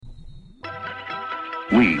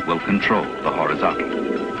We will control the horizontal.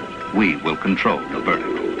 We will control the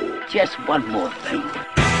vertical. Just one more thing.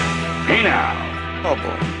 Hey now! Oh,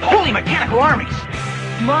 boy. Holy mechanical armies!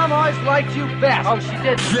 Mom always liked you best. Oh, she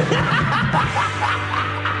did.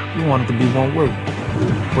 You want it to be one word.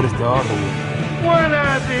 What is the other word? One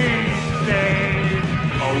of these days.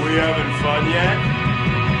 Are we having fun yet?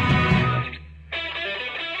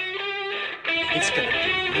 It's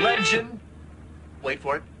gonna be legend. Wait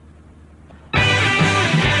for it.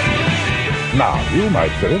 Now, you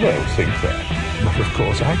might very well think that, but of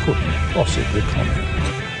course I couldn't possibly comment.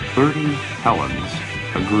 30 Helens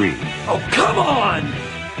agree. Oh, come on!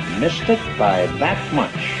 Missed it by that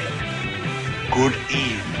much. Good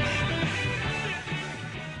evening.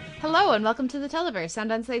 Hello and welcome to the Televerse,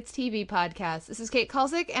 Sound On Sight's TV podcast. This is Kate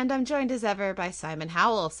Kulzick, and I'm joined as ever by Simon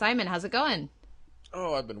Howell. Simon, how's it going?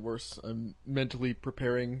 Oh, I've been worse. I'm mentally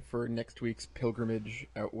preparing for next week's pilgrimage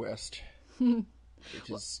out west,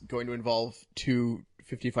 which is going to involve 2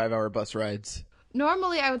 55-hour bus rides.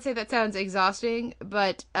 Normally, I would say that sounds exhausting,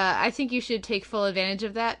 but I think you should take full advantage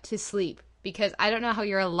of that to sleep, because I don't know how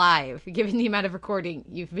you're alive, given the amount of recording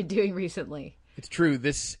you've been doing recently. It's true.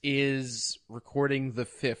 This is recording the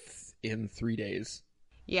 5th in 3 days.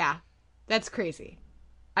 Yeah, that's crazy.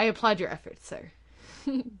 I applaud your efforts, sir.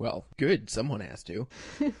 Well, good. Someone has to.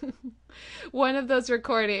 One of those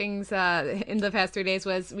recordings in the past 3 days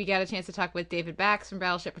was we got a chance to talk with David Bax from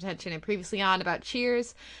Battleship Pretension and previously on about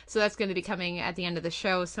Cheers. So that's going to be coming at the end of the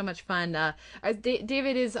show. So much fun.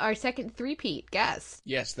 David is our second three-peat guest.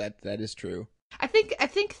 Yes, that is true. I think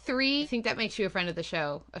that makes you a friend of the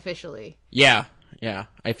show officially. Yeah.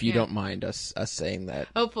 If you don't mind us saying that.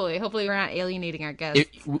 Hopefully we're not alienating our guests.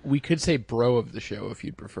 We could say bro of the show if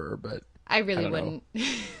you'd prefer, but I really wouldn't.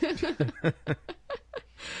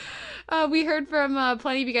 We heard from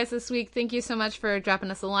plenty of you guys this week. Thank you so much for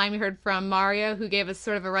dropping us a line. We heard from Mario, who gave us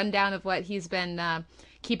sort of a rundown of what he's been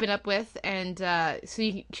keeping up with, and so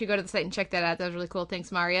you should go to the site and check that out. That was really cool.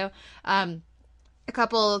 Thanks, Mario. A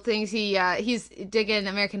couple of things. He's digging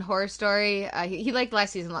American Horror Story. He liked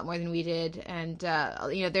last season a lot more than we did, and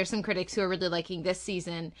there's some critics who are really liking this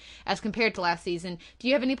season as compared to last season. Do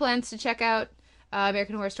you have any plans to check out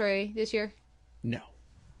American Horror Story this year? No.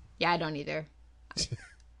 Yeah, I don't either.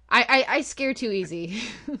 I scare too easy.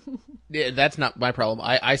 Yeah, that's not my problem.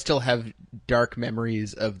 I still have dark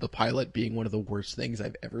memories of the pilot being one of the worst things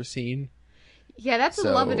I've ever seen. Yeah, that's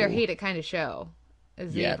a love it or hate it kind of show.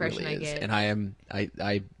 Is the impression it really I get.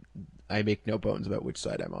 And I make no bones about which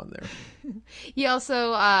side I'm on there. He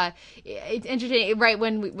also, it's entertaining, right,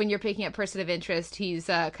 when you're picking up Person of Interest, he's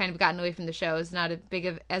kind of gotten away from the show. He's not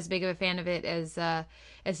as big of a fan of it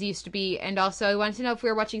as he used to be. And also, I wanted to know if we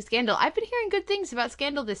were watching Scandal. I've been hearing good things about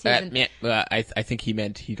Scandal this season. I think he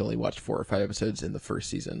meant he'd only watched 4 or 5 episodes in the first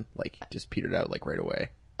season, like, just petered out, like, right away.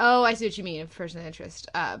 Oh, I see what you mean, Person of Interest.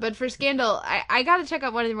 But for Scandal, I got to check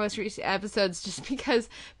out one of the most recent episodes just because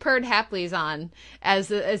Perd Hapley's on as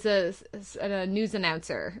a news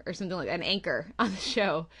announcer or something like that, an anchor on the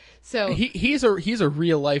show. So he's a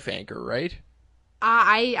real life anchor, right?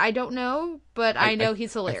 I don't know, but I know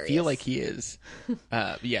he's hilarious. I feel like he is.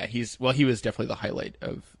 He was definitely the highlight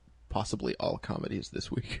of possibly all comedies this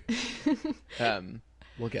week.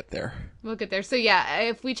 We'll get there. So yeah,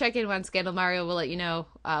 if we check in on Scandal, Mario will let you know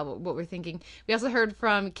what we're thinking. We also heard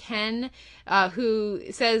from Ken, who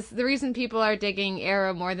says the reason people are digging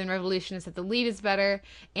Arrow more than Revolution is that the lead is better.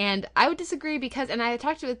 And I would disagree because, and I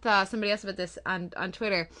talked with somebody else about this on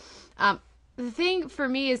Twitter. The thing for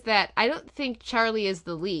me is that I don't think Charlie is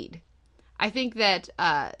the lead. I think that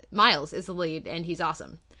Miles is the lead and he's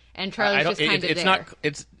awesome. And Charlie's just kind of there.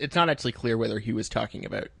 It's not actually clear whether he was talking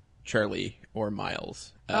about Charlie or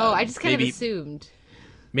Miles. I just kind of assumed.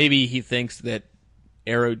 Maybe he thinks that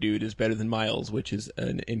Arrow Dude is better than Miles, which is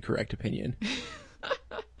an incorrect opinion.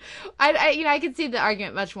 I could see the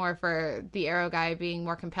argument much more for the Arrow guy being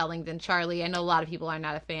more compelling than Charlie. I know a lot of people are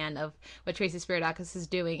not a fan of what Tracy Spiridakis is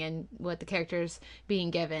doing and what the character's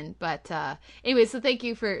being given. But anyway, so thank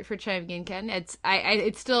you for chiming in, Ken.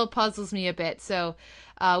 It still puzzles me a bit. So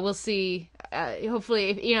we'll see. Hopefully,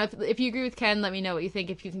 if you agree with Ken, let me know what you think.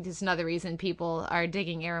 If you think there's another reason people are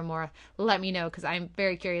digging Arrow more, let me know because I'm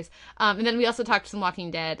very curious. And then we also talked some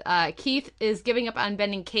Walking Dead. Keith is giving up on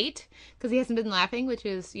Ben and Kate because he hasn't been laughing, which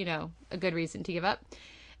is, a good reason to give up.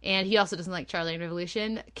 And he also doesn't like Charlie and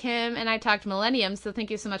Revolution. Kim and I talked Millennium, so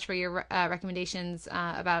thank you so much for your recommendations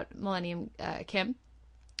about Millennium, Kim.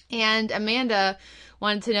 And Amanda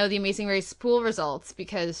wanted to know the Amazing Race pool results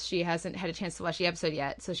because she hasn't had a chance to watch the episode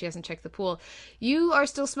yet, so she hasn't checked the pool. You are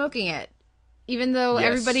still smoking it, even though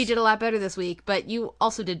everybody did a lot better this week, but you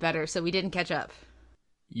also did better, so we didn't catch up.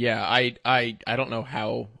 Yeah, I don't know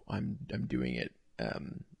how I'm doing it.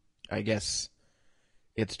 I guess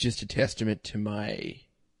it's just a testament to my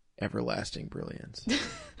everlasting brilliance.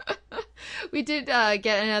 We did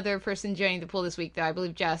get another person joining the pool this week, though. I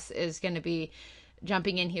believe Jess is going to be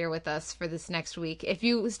jumping in here with us for this next week. If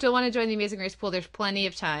you still want to join the Amazing Race pool, there's plenty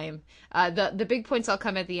of time. The big points all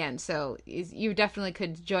come at the end, so you definitely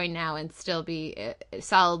could join now and still be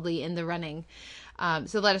solidly in the running.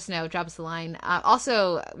 So let us know. Drop us a line.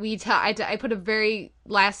 Also, I put a very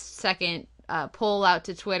last second poll out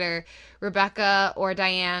to Twitter, Rebecca or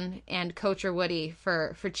Diane and Coach or Woody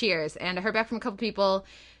for Cheers. And I heard back from a couple people,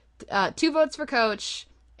 2 votes for Coach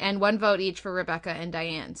and 1 vote each for Rebecca and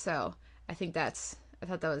Diane. So I thought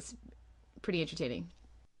that was pretty entertaining.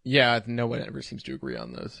 Yeah, no one ever seems to agree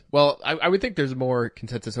on those. Well, I would think there's more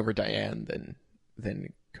consensus over Diane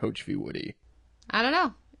than Coach v. Woody. I don't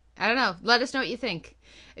know. Let us know what you think.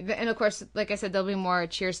 And of course, like I said, there'll be more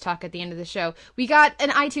Cheers talk at the end of the show. We got an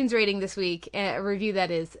iTunes rating this week, a review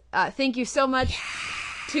that is. Thank you so much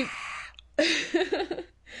to...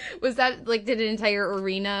 Was that, like, did an entire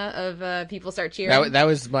arena of people start cheering? That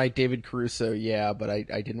was my David Caruso, yeah, but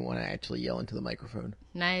I didn't want to actually yell into the microphone.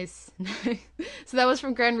 Nice. So that was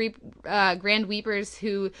from Grand Weepers,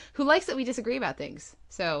 who likes that we disagree about things.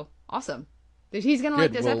 So, awesome. He's going to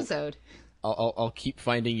like this episode. I'll keep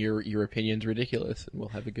finding your opinions ridiculous, and we'll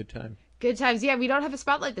have a good time. Good times. Yeah, we don't have a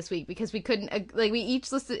spotlight this week because we couldn't, we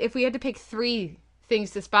each listed, if we had to pick 3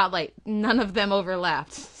 things to spotlight, none of them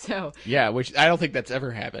overlapped. So yeah, which I don't think that's ever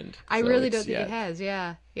happened. I really don't think it has.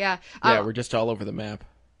 Yeah. We're just all over the map.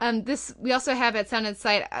 We also have at Sound On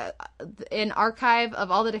Sight an archive of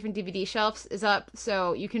all the different DVD shelves is up,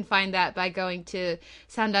 so you can find that by going to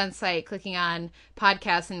Sound On Sight, clicking on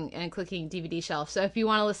podcasts and clicking DVD shelf. So if you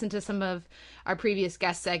want to listen to some of our previous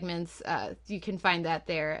guest segments, you can find that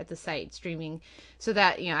there at the site streaming. So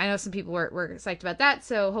that, I know some people were psyched about that,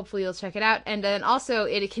 so hopefully you'll check it out. And then also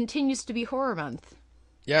it continues to be Horror Month.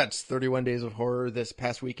 Yeah, it's 31 Days of Horror. This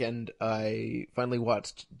past weekend, I finally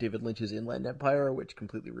watched David Lynch's Inland Empire, which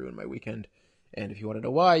completely ruined my weekend. And if you want to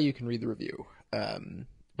know why, you can read the review.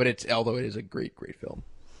 But although it is a great, great film.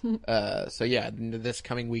 So yeah, this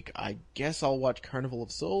coming week, I guess I'll watch Carnival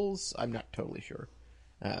of Souls. I'm not totally sure.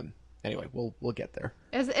 Anyway, we'll get there.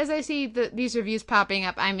 As I see these reviews popping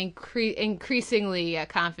up, I'm increasingly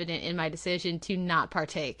confident in my decision to not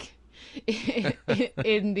partake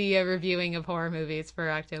in the reviewing of horror movies for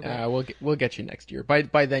October. We'll get you next year.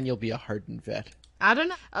 By then you'll be a hardened vet. I don't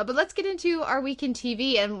know, but let's get into our week in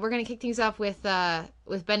TV, and we're gonna kick things off with Ben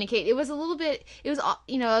and Kate. It was a little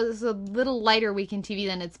lighter week in TV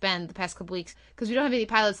than it's been the past couple weeks because we don't have any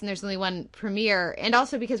pilots and there's only one premiere, and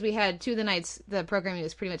also because we had 2 of the nights the programming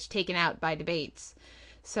was pretty much taken out by debates.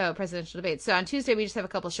 So, presidential debates. So, on Tuesday, we just have a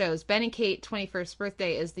couple shows. Ben and Kate 21st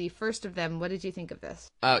Birthday is the first of them. What did you think of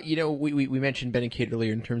this? We mentioned Ben and Kate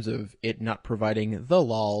earlier in terms of it not providing the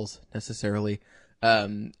lols, necessarily.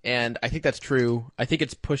 And I think that's true. I think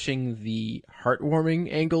it's pushing the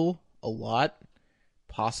heartwarming angle a lot.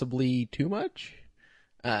 Possibly too much.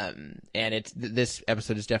 And this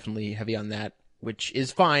episode is definitely heavy on that, which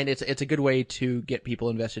is fine. It's a good way to get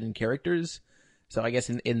people invested in characters. So I guess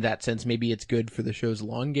in that sense, maybe it's good for the show's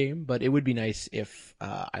long game, but it would be nice if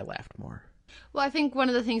I laughed more. Well, I think one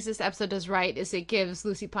of the things this episode does right is it gives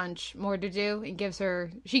Lucy Punch more to do.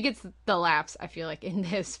 She gets the laughs, I feel like, in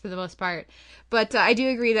this for the most part. But I do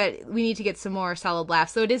agree that we need to get some more solid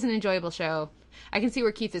laughs. So it is an enjoyable show. I can see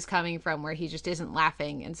where Keith is coming from, where he just isn't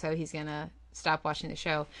laughing, and so he's going to stop watching the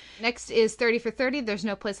show. Next is 30 for 30, There's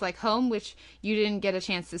No Place Like Home, which you didn't get a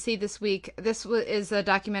chance to see this week. This is a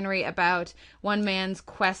documentary about one man's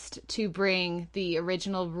quest to bring the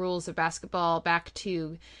original rules of basketball back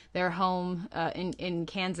to their home in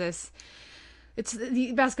Kansas.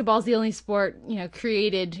 Basketball is the only sport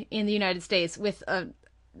created in the United States with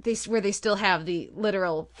where they still have the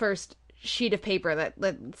literal first sheet of paper that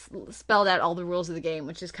spelled out all the rules of the game,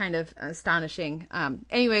 which is kind of astonishing.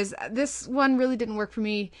 Anyways, this one really didn't work for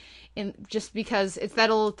me just because it's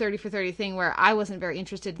that old 30 for 30 thing where I wasn't very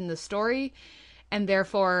interested in the story, and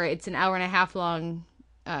therefore it's an hour and a half long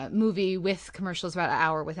movie with commercials, about an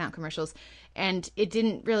hour without commercials, and it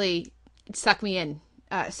didn't really suck me in.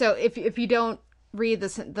 So if you don't read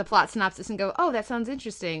the plot synopsis and go, oh, that sounds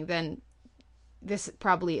interesting, then this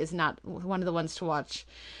probably is not one of the ones to watch.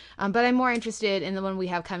 But I'm more interested in the one we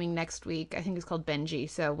have coming next week. I think it's called Benji.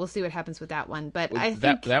 So we'll see what happens with that one. But I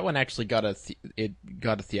think that one actually got a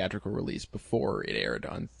theatrical release before it aired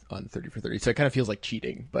on 30 for 30. So it kind of feels like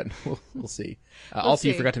cheating, but we'll see. Also,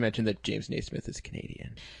 you forgot to mention that James Naismith is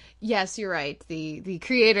Canadian. Yes, you're right. The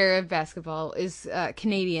creator of basketball is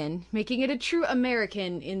Canadian, making it a true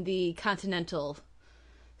American in the continental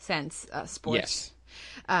sense sport. Yes.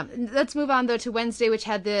 Let's move on, though, to Wednesday, which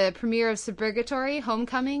had the premiere of Suburgatory,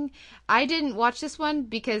 Homecoming. I didn't watch this one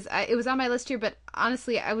because it was on my list here, but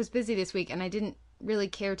honestly, I was busy this week and I didn't really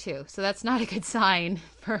care to. So that's not a good sign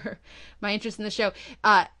for my interest in the show.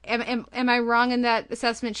 Am I wrong in that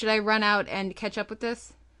assessment? Should I run out and catch up with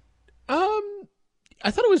this? I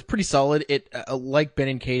thought it was pretty solid. It like Ben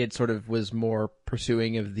and Kate, it sort of was more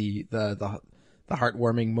pursuing of the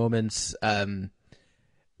heartwarming moments.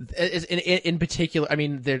 In particular, I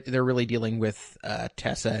mean, they're really dealing with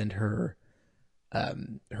Tessa and her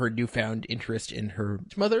newfound interest in her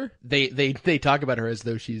mother. They talk about her as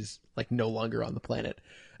though she's like no longer on the planet.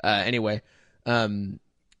 Anyway,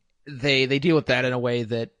 they deal with that in a way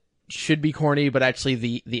that should be corny, but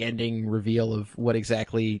actually the ending reveal of what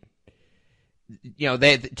exactly,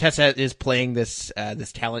 Tessa is playing this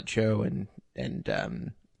talent show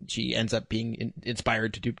and she ends up being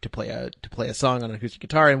inspired to play a song on an acoustic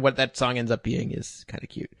guitar, and what that song ends up being is kind of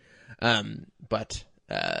cute. But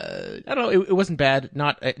I don't know, it wasn't bad.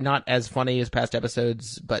 Not as funny as past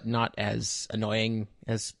episodes, but not as annoying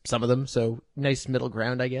as some of them. So nice middle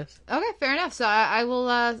ground, I guess. Okay, fair enough. So I will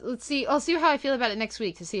let's see. I'll see how I feel about it next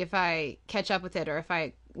week to see if I catch up with it or if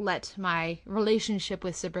I let my relationship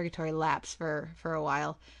with Suburgatory lapse for a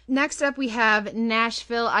while. Next up, we have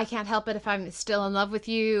Nashville. I Can't Help It If I'm Still in Love with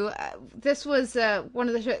You. This was one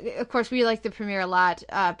of the shows. Of course, we like the premiere a lot,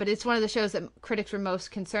 but it's one of the shows that critics were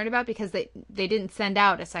most concerned about because they didn't send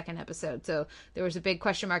out a second episode. So there was a big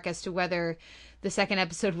question mark as to whether the second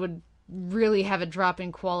episode would really have a drop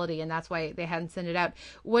in quality, and that's why they hadn't sent it out.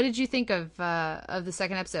 What did you think of the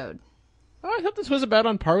second episode? Oh, I thought this was about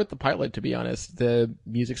on par with the pilot, to be honest. The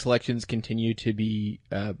music selections continue to be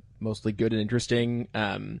mostly good and interesting.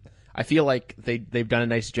 I feel like they've done a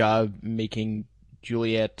nice job making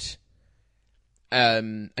Juliet. I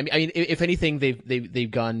mean, if anything,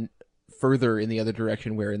 they've gone further in the other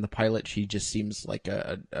direction, where in the pilot she just seems like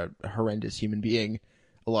a horrendous human being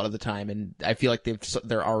a lot of the time, and I feel like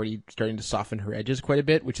they're already starting to soften her edges quite a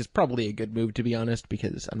bit, which is probably a good move, to be honest,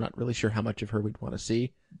 because I'm not really sure how much of her we'd want to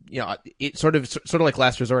see. It sort of like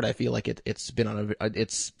Last Resort. I feel like it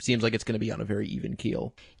seems like it's going to be on a very even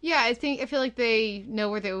keel. Yeah, I feel like they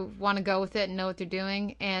know where they want to go with it and know what they're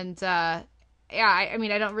doing, and I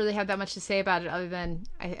mean, I don't really have that much to say about it other than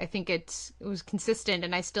I think it was consistent,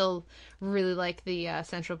 and I still really like the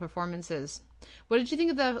central performances. What did you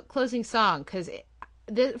think of the closing song? Because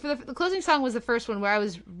the closing song was the first one where I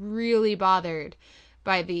was really bothered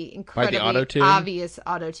by the incredibly obvious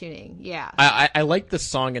auto-tuning. Yeah. I liked the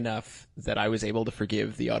song enough that I was able to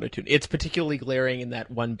forgive the auto-tune. It's particularly glaring in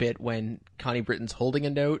that one bit when Connie Britton's holding a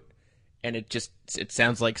note, and it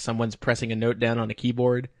sounds like someone's pressing a note down on a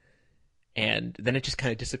keyboard, and then it just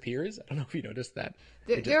kind of disappears. I don't know if you noticed that.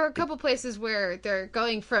 There are a couple places where they're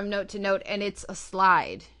going from note to note, and it's a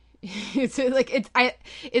slide.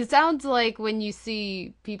 It sounds like when you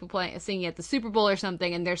see people singing at the Super Bowl or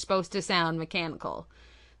something, and they're supposed to sound mechanical.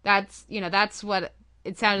 That's what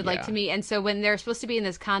it sounded like to me. And so when they're supposed to be in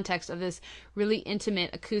this context of this really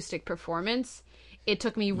intimate acoustic performance, it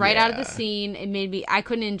took me right out of the scene. It made me, I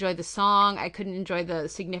couldn't enjoy the song. I couldn't enjoy the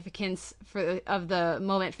significance of the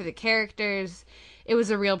moment for the characters. It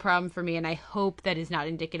was a real problem for me, and I hope that is not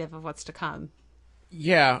indicative of what's to come.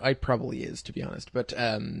 Yeah, it probably is, to be honest. But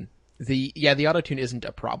the autotune isn't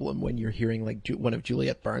a problem when you're hearing like one of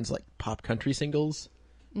Juliet Barnes' like pop country singles,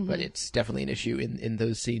 but it's definitely an issue in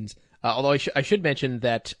those scenes. Although I should mention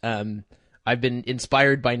that I've been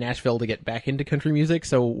inspired by Nashville to get back into country music.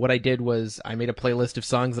 So what I did was I made a playlist of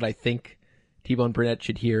songs that I think T-Bone Burnett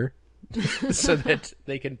should hear, so that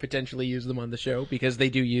they can potentially use them on the show, because they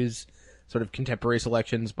do use sort of contemporary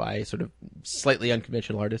selections by sort of slightly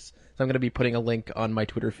unconventional artists. So I'm going to be putting a link on my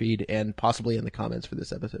Twitter feed and possibly in the comments for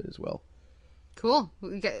this episode as well. Cool.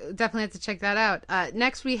 We definitely have to check that out.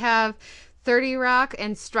 Next we have 30 Rock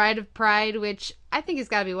and Stride of Pride, which I think has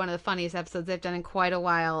got to be one of the funniest episodes they've done in quite a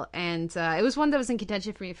while. And it was one that was in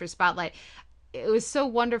contention for me for Spotlight. It was so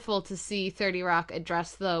wonderful to see 30 Rock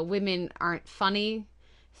address the women aren't funny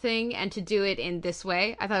thing, and to do it in this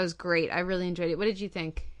way. I thought it was great. I really enjoyed it. What did you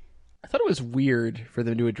think? I thought it was weird for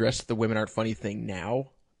them to address the women aren't funny thing now,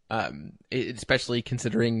 especially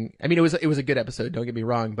considering. I mean, it was a good episode. Don't get me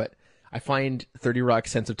wrong, but I find 30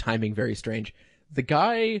 Rock's sense of timing very strange. The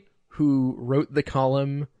guy who wrote the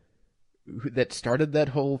column that started that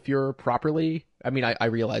whole furor properly, I mean, I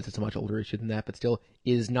realize it's a much older issue than that, but still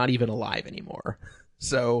is not even alive anymore.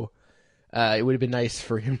 So it would have been nice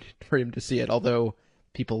for him to see it, although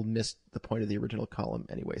people missed the point of the original column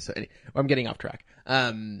anyway. So I'm getting off track.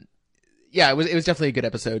 Yeah, it was definitely a good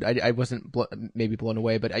episode. I wasn't maybe blown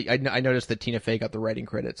away, but I noticed that Tina Fey got the writing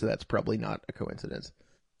credit, so that's probably not a coincidence.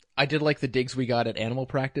 I did like the digs we got at Animal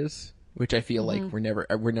Practice, which I feel like we're never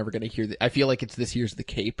going to hear. I feel like it's this year's The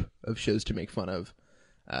Cape of shows to make fun of,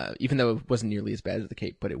 even though it wasn't nearly as bad as The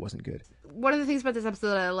Cape, but it wasn't good. One of the things about this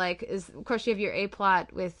episode that I like is, of course, you have your A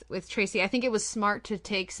plot with Tracy. I think it was smart to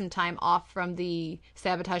take some time off from the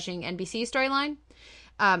sabotaging NBC storyline.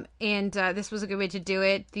 And this was a good way to do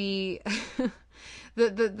it. The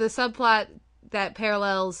subplot that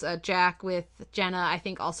parallels Jack with Jenna, I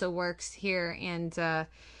think, also works here, and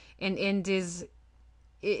is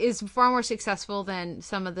far more successful than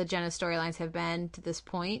some of the Jenna storylines have been to this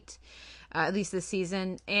point, at least this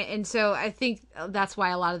season. And so I think that's why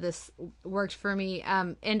a lot of this worked for me.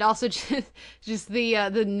 And also just the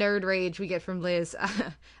nerd rage we get from Liz.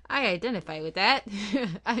 I identify with that.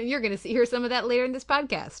 You're going to hear some of that later in this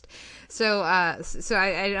podcast. So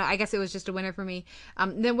I guess it was just a winner for me.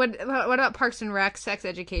 Then what about Parks and Rec, Sex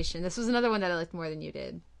Education? This was another one that I liked more than you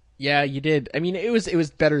did. Yeah, you did. I mean, it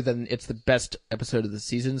was better than, it's the best episode of the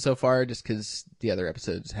season so far, just because the other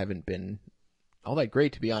episodes haven't been all that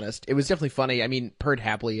great, to be honest. It was definitely funny. I mean, Perd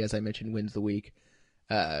Hapley, as I mentioned, wins the week.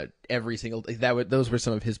 Every single those were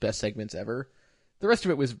some of his best segments ever. The rest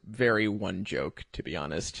of it was very one joke, to be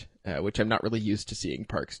honest, which I'm not really used to seeing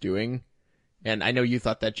Parks doing. And I know you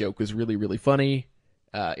thought that joke was really, really funny.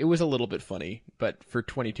 It was a little bit funny, but for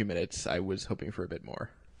 22 minutes, I was hoping for a bit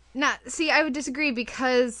more. See, I would disagree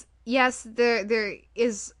because, yes, there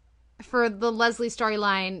is, for the Leslie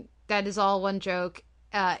storyline, that is all one joke.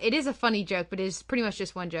 It is a funny joke, but it is pretty much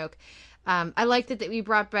just one joke. I liked that we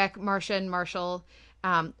brought back Marcia and Marshall.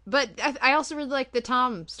 But I also really liked the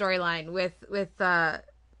Tom storyline with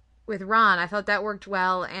Ron. I thought that worked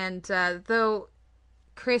well. And though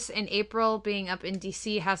Chris and April being up in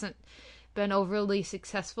DC hasn't been overly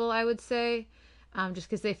successful, I would say, just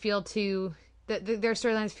because they feel their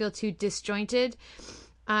storylines feel too disjointed.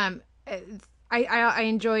 I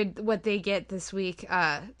enjoyed what they get this week,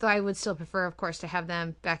 though I would still prefer, of course, to have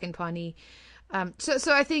them back in Pawnee.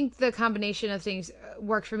 So I think the combination of things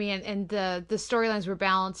worked for me, and the storylines were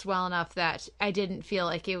balanced well enough that I didn't feel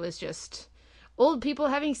like it was just old people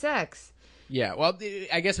having sex. Yeah, well,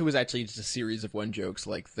 I guess it was actually just a series of one jokes,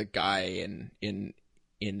 like the guy in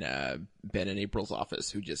Ben and April's office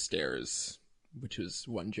who just stares, which was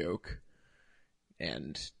one joke.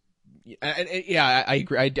 And yeah, I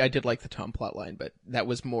agree. I did like the Tom plotline, but that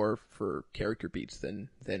was more for character beats than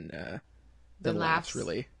laughs,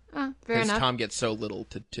 really. Fair enough. Tom gets so little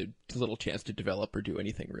little chance to develop or do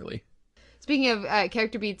anything, really. Speaking of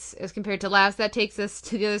character beats as compared to laughs, that takes us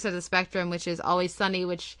to the other side of the spectrum, which is Always Sunny,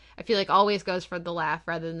 which I feel like always goes for the laugh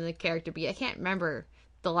rather than the character beat. I can't remember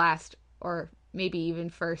the last or maybe even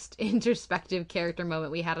first introspective character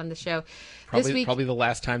moment we had on the show. Probably the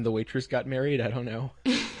last time the waitress got married. I don't know.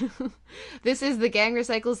 This is The Gang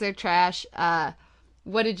Recycles Their Trash.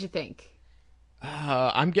 What did you think?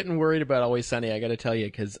 I'm getting worried about Always Sunny, I gotta tell you,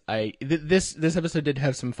 because this episode did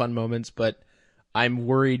have some fun moments, but I'm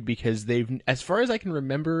worried because as far as I can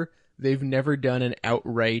remember, they've never done an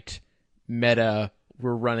outright meta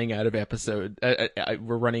we're running out of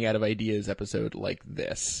ideas episode like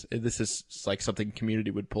this. This is like something Community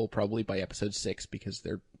would pull probably by episode 6 because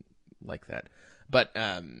they're like that. But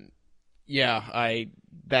yeah,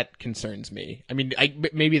 that concerns me. I mean,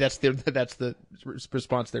 maybe that's the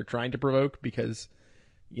response they're trying to provoke because,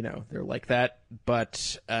 you know, they're like that.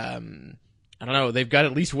 But I don't know. They've got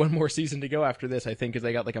at least one more season to go after this, I think, because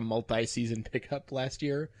they got like a multi-season pickup last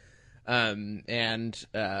year.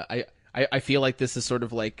 I feel like this is sort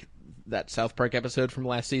of like that South Park episode from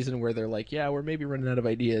last season where they're like, yeah, we're maybe running out of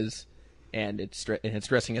ideas, and it's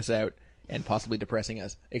stressing us out and possibly depressing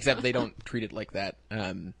us. Except they don't treat it like that.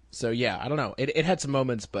 So yeah, I don't know. It had some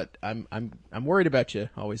moments, but I'm worried about you,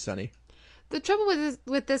 Always Sunny. The trouble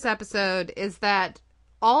with this episode is that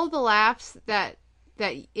all the laughs that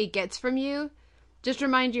it gets from you just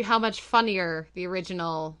remind you how much funnier the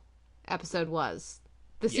original episode was.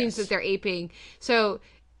 The scenes that they're aping. So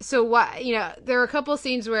what, you know, there are a couple of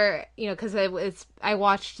scenes where, you know, because I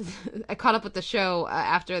caught up with the show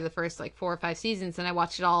after the first like 4 or 5 seasons, and I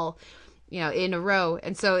watched it all, you know, in a row,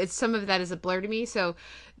 and so some of that is a blur to me. So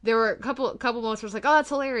there were a couple moments where it's like, oh, that's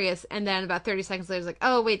hilarious, and then about 30 seconds later, it's like,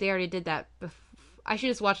 oh wait, they already did that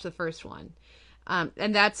just watch the first one.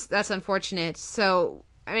 And that's unfortunate. So,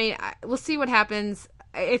 I mean, we'll see what happens.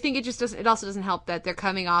 I think it also doesn't help that they're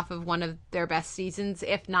coming off of one of their best seasons,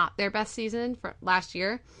 if not their best season for last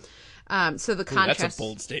year. So the contrast, that's a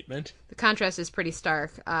bold statement. The contrast is pretty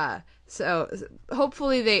stark. So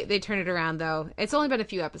hopefully they turn it around, though. It's only been a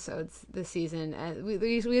few episodes this season.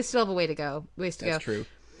 We still have a way to go. That's true.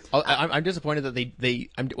 I'm disappointed that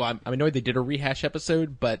I'm annoyed they did a rehash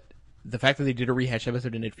episode, but the fact that they did a rehash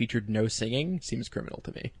episode and it featured no singing seems criminal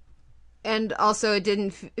to me. And also, it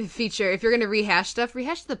didn't feature. If you're going to rehash stuff,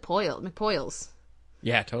 rehash the McPoyles.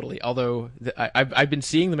 Yeah, totally. Although I've been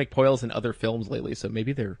seeing the McPoyles in other films lately, so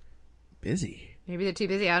maybe they're busy. Maybe they're too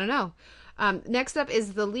busy. I don't know. Next up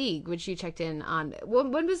is The League, which you checked in on.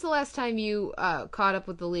 When was the last time you caught up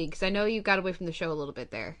with The League? Because I know you got away from the show a little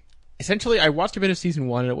bit there. Essentially, I watched a bit of season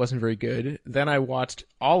 1 and it wasn't very good. Then I watched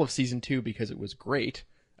all of season 2 because it was great.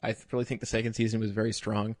 I really think the second season was very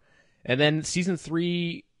strong. And then season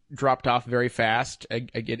 3 dropped off very fast.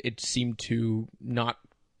 Again, it seemed to not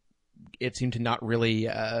really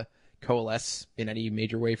coalesce in any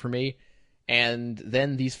major way for me. And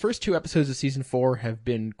then these first 2 episodes of season 4 have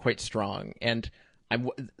been quite strong. And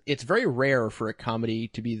it's very rare for a comedy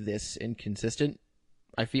to be this inconsistent,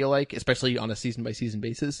 I feel like, especially on a season-by-season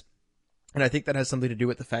basis. And I think that has something to do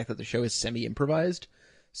with the fact that the show is semi-improvised.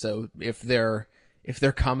 So if their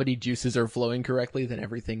comedy juices are flowing correctly, then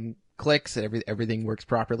everything clicks and everything works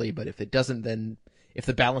properly. But if it doesn't, then if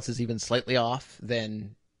the balance is even slightly off,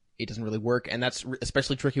 then it doesn't really work. And that's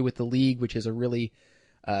especially tricky with The League, which is a really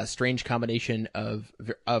strange combination of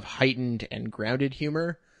heightened and grounded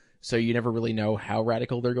humor. So you never really know how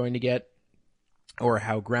radical they're going to get or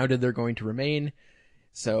how grounded they're going to remain.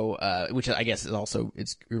 So, which I guess is also,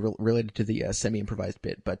 it's related to the semi-improvised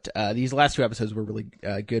bit. But these last 2 episodes were really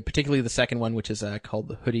good, particularly the second one, which is called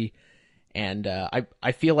The Hoodie. And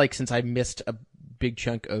I feel like since I missed a big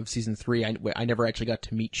chunk of season 3, I never actually got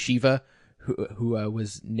to meet Shiva, who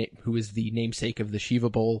was the namesake of the Shiva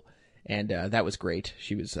Bowl, and that was great.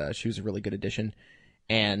 She was a really good addition.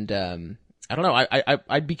 And I don't know.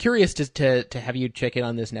 I'd be curious to have you check in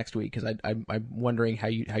on this next week, because I'm wondering how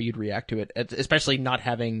you'd react to it, especially not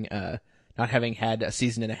having had a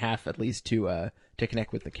season and a half at least to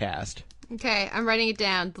connect with the cast. Okay, I'm writing it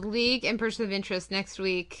down. The League and Person of Interest next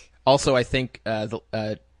week. Also, I think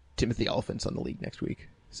Timothy Olyphant's on The League next week,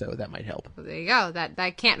 so that might help. Well, there you go.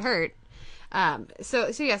 That can't hurt.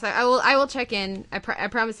 So yes, I will check in. I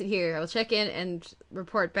promise it here. I will check in and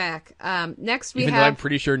report back. Next we Even have. Though I'm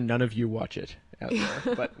pretty sure none of you watch it out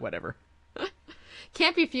there, but whatever.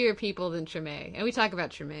 Can't be fewer people than Treme, and we talk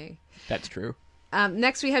about Treme. That's true.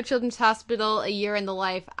 Next we have Children's Hospital: A Year in the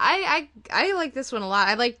Life. I like this one a lot.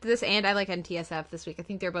 I liked this, and I like NTSF this week. I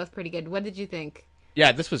think they're both pretty good. What did you think?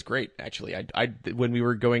 Yeah, this was great, actually. I when we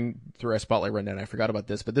were going through our spotlight rundown, I forgot about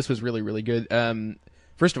this, but this was really, really good.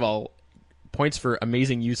 First of all, points for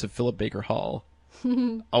amazing use of Philip Baker Hall.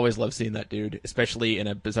 Always love seeing that dude, especially in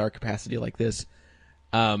a bizarre capacity like this.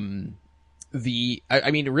 I mean,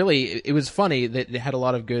 really, it was funny that it had a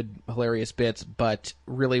lot of good, hilarious bits, but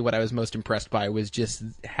really what I was most impressed by was just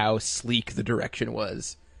how sleek the direction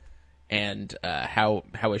was. And how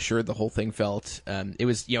assured the whole thing felt. It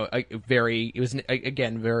was very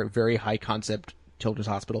very high concept children's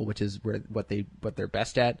hospital, which is what they're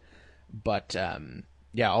best at. But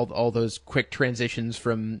all those quick transitions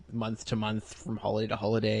from month to month, from holiday to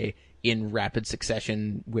holiday in rapid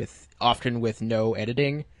succession, often with no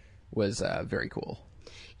editing, was very cool.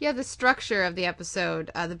 Yeah, the structure of the episode,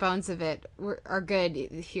 the bones of it are good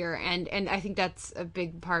here, and I think that's a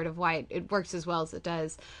big part of why it works as well as it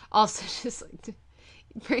does. Also, just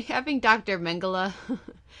like having Dr. Mengele,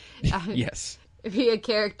 yes, be a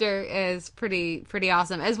character is pretty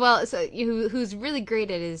awesome, as well as who's really great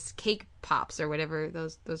at his cake pops or whatever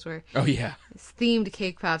those were. Oh yeah, his themed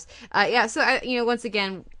cake pops. So once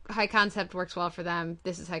again, high concept works well for them.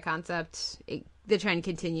 This is high concept. The trend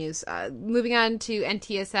continues. Moving on to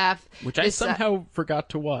NTSF, which I somehow forgot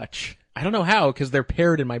to watch. I don't know how, because they're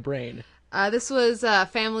paired in my brain. This was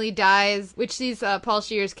Family Dies, which sees Paul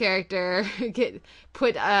Scheer's character get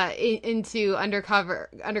put into undercover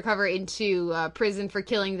into prison for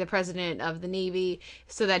killing the president of the Navy,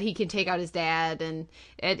 so that he can take out his dad. And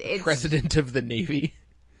it's President of the Navy.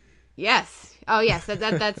 Yes. Oh yes.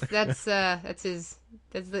 That's his.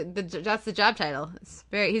 That's the job title.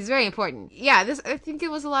 He's very important. Yeah, I think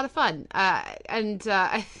it was a lot of fun.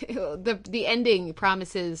 The ending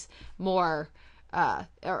promises more,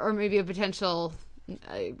 or maybe a potential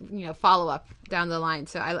follow up down the line.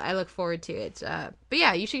 So I look forward to it. But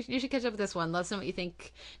yeah, you should catch up with this one. Let us know what you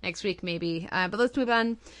think next week, maybe. But let's move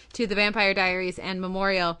on to The Vampire Diaries and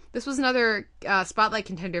Memorial. This was another spotlight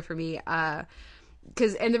contender for me. And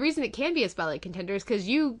the reason it can be a spotlight contender is because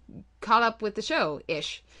you caught up with the show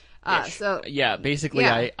ish. So yeah, basically,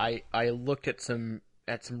 yeah. I looked at some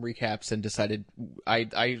recaps and decided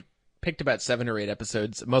I picked about 7 or 8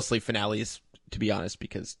 episodes, mostly finales, to be honest,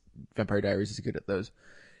 because Vampire Diaries is good at those,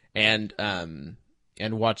 and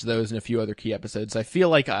watched those and a few other key episodes. I feel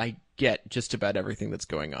like I get just about everything that's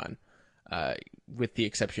going on, with the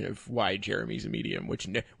exception of why Jeremy's a medium, which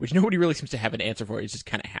nobody really seems to have an answer for. It just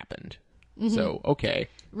kind of happened. Mm-hmm. So okay,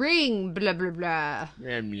 ring blah blah blah.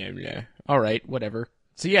 Blah, blah, blah. All right, whatever.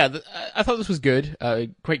 So yeah, I thought this was good,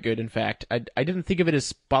 quite good, in fact. I didn't think of it as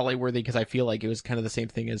spotlight worthy because I feel like it was kind of the same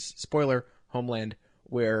thing as, spoiler, Homeland,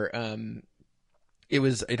 where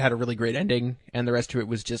it had a really great ending and the rest of it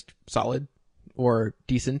was just solid or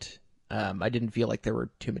decent. I didn't feel like there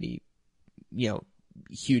were too many,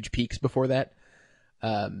 huge peaks before that.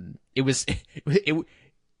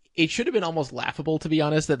 It should have been almost laughable, to be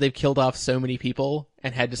honest, that they've killed off so many people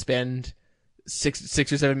and had to spend 6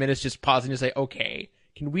 or 7 minutes just pausing to say, okay,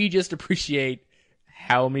 can we just appreciate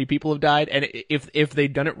how many people have died? And if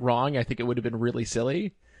they'd done it wrong, I think it would have been really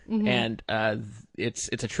silly. Mm-hmm. And it's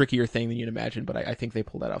a trickier thing than you'd imagine, but I think they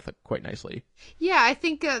pulled that off quite nicely. Yeah, I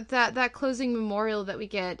think that closing memorial that we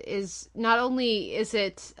get is not only is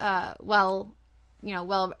it well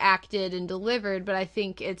acted and delivered, but I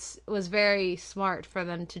think it was very smart for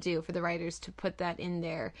them to do, for the writers to put that in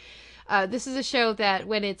there. This is a show that,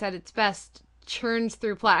 when it's at its best, churns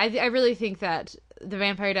through plot. I really think that The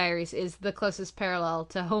Vampire Diaries is the closest parallel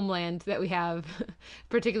to Homeland that we have,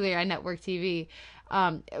 particularly on network TV.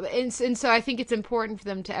 And so I think it's important for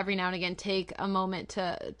them to every now and again take a moment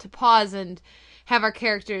to pause and have our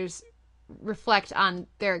characters reflect on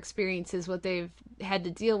their experiences, what they've had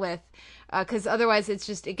to deal with, because otherwise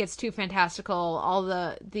it gets too fantastical. All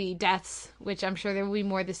the deaths, which I'm sure there will be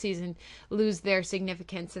more this season, lose their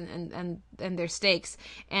significance and their stakes.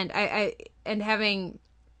 And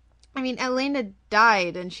Elena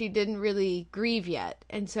died and she didn't really grieve yet,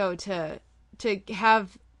 and so to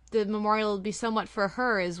have the memorial be somewhat for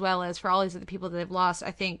her as well as for all these other people that they've lost,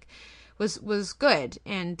 I think was good.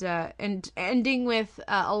 And ending with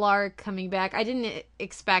Alaric coming back. I didn't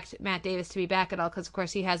expect Matt Davis to be back at all because, of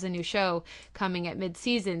course, he has a new show coming at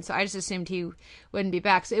mid-season, so I just assumed he wouldn't be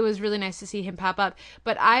back. So it was really nice to see him pop up.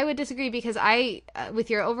 But I would disagree because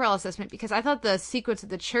with your overall assessment, because I thought the sequence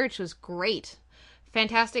at the church was great.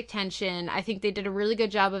 Fantastic tension. I think they did a really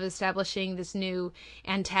good job of establishing this new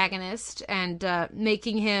antagonist and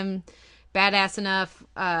making him badass enough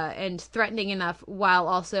and threatening enough while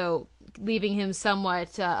also leaving him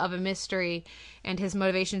somewhat of a mystery and his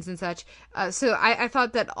motivations and such. So I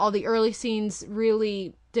thought that all the early scenes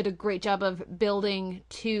really did a great job of building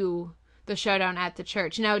to the showdown at the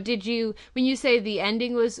church. Now, when you say the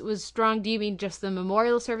ending was strong, do you mean just the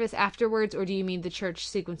memorial service afterwards, or do you mean the church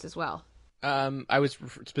sequence as well? I was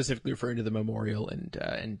specifically referring to the memorial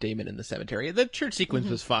and Damon in the cemetery. The church sequence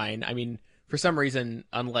was fine. I mean, for some reason,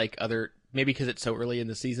 unlike other, maybe because it's so early in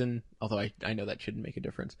the season, although I know that shouldn't make a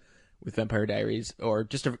difference with Vampire Diaries, or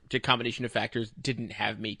just a combination of factors, didn't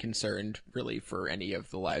have me concerned really for any of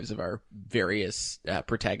the lives of our various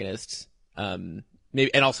protagonists.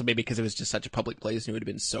 Maybe because it was just such a public place and it would have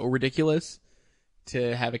been so ridiculous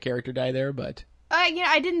to have a character die there, but...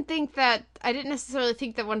 I didn't necessarily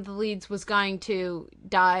think that one of the leads was going to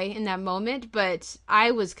die in that moment, but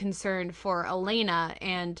I was concerned for Elena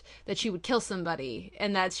and that she would kill somebody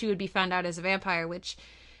and that she would be found out as a vampire, which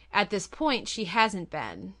at this point she hasn't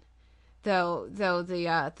been. Though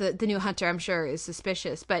the new hunter, I'm sure, is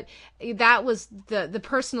suspicious, but that was the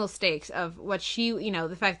personal stakes of what she,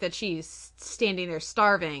 the fact that she's standing there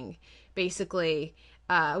starving, basically,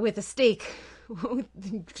 with a stake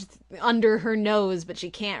under her nose, but she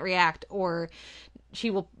can't react, or she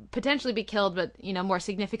will potentially be killed, but more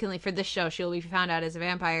significantly for this show, she will be found out as a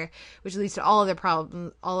vampire, which leads to all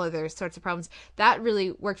other sorts of problems. That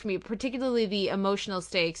really worked for me, particularly the emotional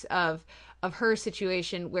stakes of her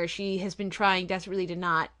situation, where she has been trying desperately to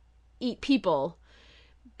not eat people,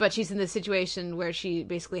 but she's in this situation where she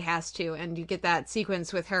basically has to, and you get that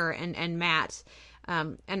sequence with her and Matt.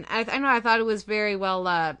 And I thought it was very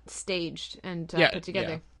well staged and put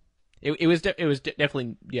together. Yeah. It was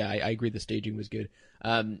definitely, I agree. The staging was good.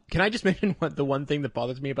 Can I just mention the one thing that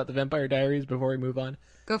bothers me about the Vampire Diaries before we move on?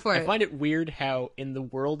 Go for it. I find it weird how in the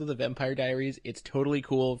world of the Vampire Diaries, it's totally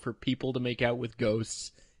cool for people to make out with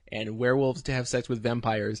ghosts and werewolves to have sex with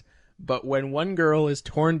vampires, but when one girl is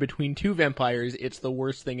torn between two vampires, it's the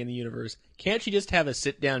worst thing in the universe. Can't she just have a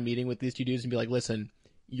sit-down meeting with these two dudes and be like, listen,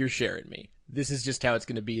 you're sharing me. This is just how it's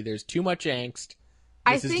going to be. There's too much angst.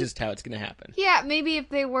 This is just how it's going to happen. Yeah, maybe if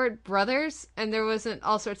they weren't brothers and there wasn't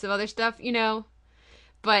all sorts of other stuff, you know.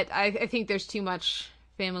 But I think there's too much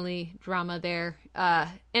family drama there.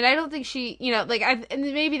 And I don't think she, you know, like, and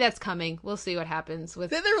maybe that's coming. We'll see what happens with.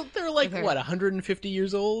 They're like, what, 150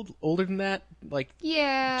 years old? Older than that? Like,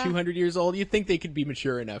 yeah, 200 years old? You'd think they could be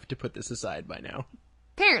mature enough to put this aside by now.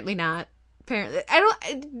 Apparently not. Apparently.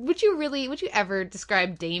 Would you ever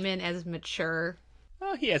describe Damon as mature?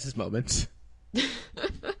 Oh, he has his moments.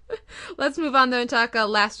 Let's move on, though, and talk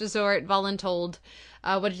Last Resort, Voluntold.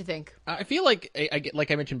 What did you think? I feel like, like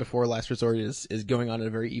I mentioned before, Last Resort is going on at a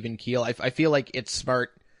very even keel. I feel like it's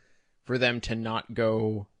smart for them to not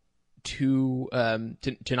go too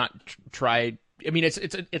to not try. I mean, it's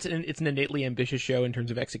an innately ambitious show in terms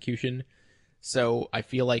of execution. So I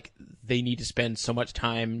feel like they need to spend so much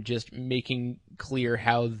time just making clear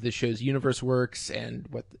how the show's universe works and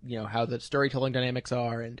what, you know, how the storytelling dynamics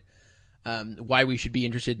are and why we should be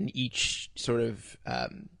interested in each sort of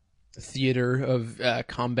theater of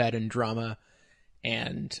combat and drama,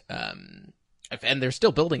 and they're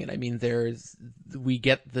still building it. I mean, we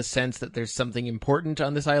get the sense that there's something important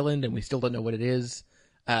on this island, and we still don't know what it is.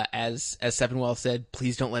 As Sepinwall said,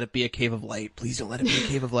 please don't let it be a cave of light. Please don't let it be a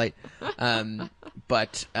cave of light.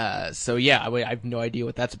 So yeah, I have no idea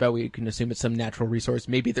what that's about. We can assume it's some natural resource.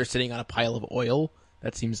 Maybe they're sitting on a pile of oil.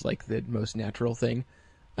 That seems like the most natural thing.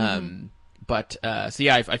 So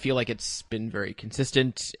yeah, I feel like it's been very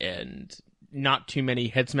consistent and not too many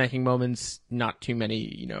head smacking moments, not too many,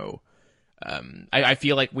 you know, I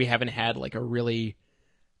feel like we haven't had like a really,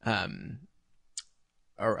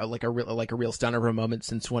 or like a real stunner of a moment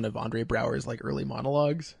since one of Andre Braugher's like early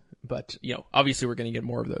monologues. But, you know, obviously we're going to get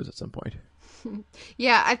more of those at some point.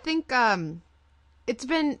 Yeah, I think, it's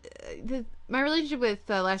been, my relationship with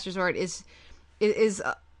Last Resort is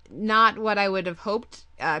not what I would have hoped,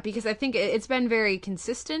 because I think it's been very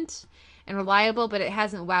consistent and reliable, but it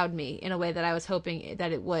hasn't wowed me in a way that I was hoping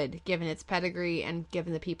that it would, given its pedigree and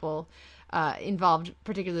given the people involved,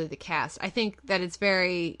 particularly the cast. I think that it's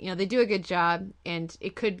very, you know, they do a good job, and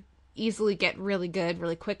it could easily get really good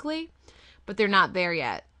really quickly, but they're not there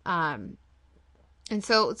yet. And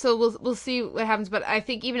so we'll see what happens. But I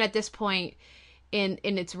think even at this point in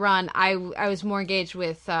its run, I was more engaged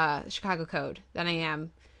with Chicago Code than I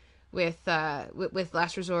am with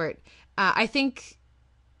Last Resort. I think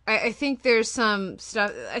there's some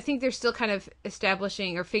stuff. I think they're still kind of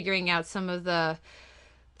establishing or figuring out some of the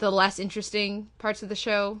less interesting parts of the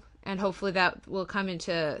show, and hopefully that will come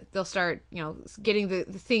into. They'll start, you know, getting the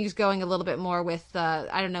things going a little bit more with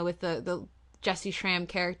I don't know, with the Jesse Schramm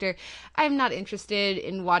character. I'm not interested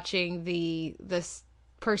in watching this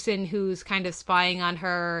person who's kind of spying on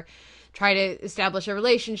her try to establish a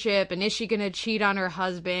relationship, and is she going to cheat on her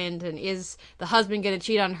husband, and is the husband going to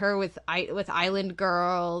cheat on her with Island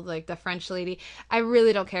Girl, like the French lady. I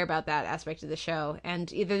really don't care about that aspect of the show,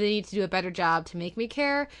 and either they need to do a better job to make me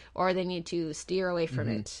care, or they need to steer away from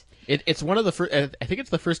it. It's one of the first. I think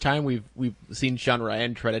it's the first time we've seen Sean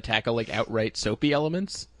Ryan try to tackle like outright soapy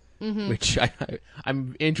elements, which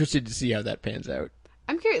I'm interested to see how that pans out.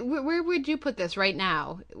 I'm curious, where would you put this right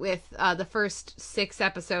now with the first 6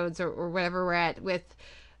 episodes or whatever we're at with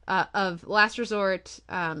of Last Resort,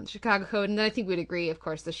 Chicago Code, and then I think we'd agree, of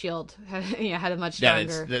course, The Shield had a much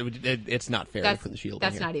stronger. Yeah, it's not fair for The Shield.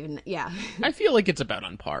 That's not even, yeah. I feel like it's about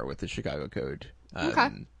on par with the Chicago Code. Okay.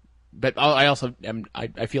 But I also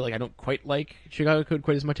I feel like I don't quite like Chicago Code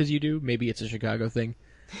quite as much as you do. Maybe it's a Chicago thing.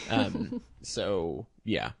 So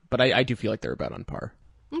yeah, but I do feel like they're about on par.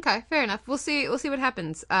 Okay, fair enough. We'll see what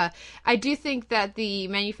happens. I do think that the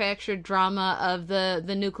manufactured drama of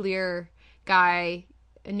the nuclear guy,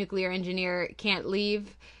 a nuclear engineer, can't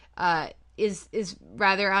leave, is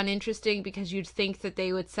rather uninteresting, because you'd think that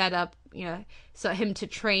they would set up, you know, so him to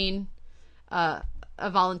train a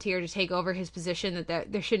volunteer to take over his position,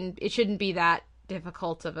 that it shouldn't be that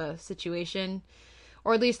difficult of a situation,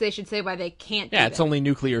 or at least they should say why they can't. Yeah, it's only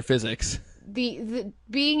nuclear physics. The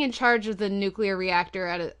being in charge of the nuclear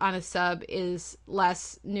reactor on a sub is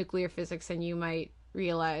less nuclear physics than you might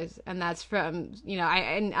realize, and that's from, you know,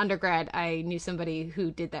 in undergrad I knew somebody who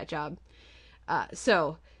did that job.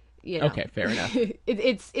 So, you know, okay, fair enough.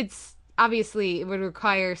 It's obviously it would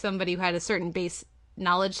require somebody who had a certain base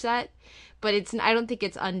knowledge set, but I don't think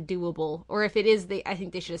it's undoable. Or if it is, I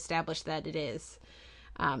think they should establish that it is.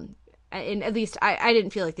 And at least I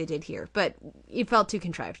didn't feel like they did here, but it felt too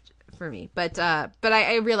contrived for me. But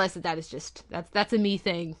I realize that is just that's a me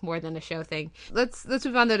thing more than a show thing. Let's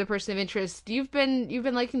move on though to person of interest. You've been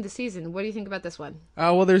liking the season. What do you think about this one?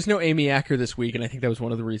 Well, there's no Amy Acker this week, and I think that was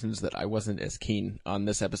one of the reasons that I wasn't as keen on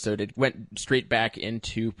this episode. It went straight back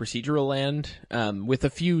into procedural land, with a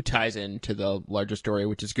few ties in to the larger story,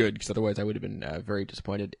 which is good, because otherwise I would have been very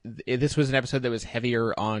disappointed. This was an episode that was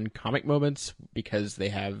heavier on comic moments, because they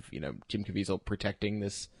have, Jim Caviezel protecting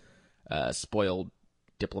this spoiled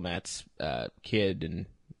diplomat's kid, and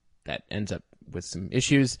that ends up with some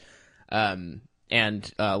issues.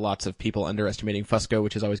 And lots of people underestimating Fusco,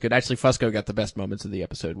 which is always good. Actually, Fusco got the best moments of the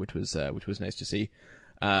episode, which was nice to see.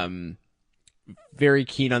 Very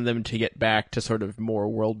keen on them to get back to sort of more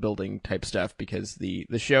world-building type stuff, because the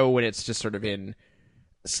show, when it's just sort of in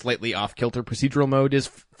slightly off-kilter procedural mode, is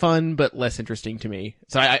fun, but less interesting to me.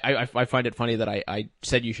 So I find it funny that I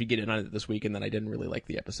said you should get in on it this week, and then I didn't really like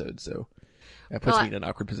the episode, so that puts me in an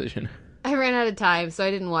awkward position. I ran out of time, so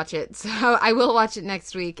I didn't watch it. So I will watch it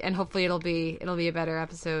next week, and hopefully it'll be a better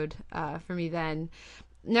episode for me then.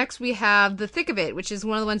 Next, we have The Thick of It, which is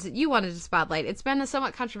one of the ones that you wanted to spotlight. It's been a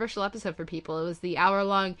somewhat controversial episode for people. It was the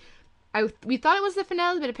hour-long... we thought it was the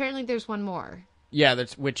finale, but apparently there's one more. Yeah,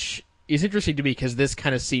 which is interesting to me, because this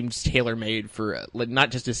kind of seems tailor-made for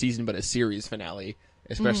not just a season, but a series finale,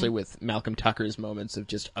 especially with Malcolm Tucker's moments of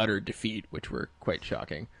just utter defeat, which were quite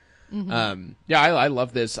shocking. Mm-hmm. I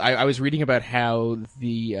love this. I was reading about how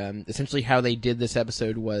essentially how they did this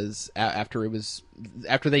episode was after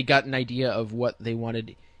they got an idea of what they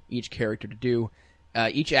wanted each character to do.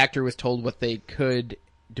 Each actor was told what they could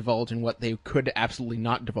divulge and what they could absolutely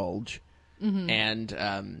not divulge, and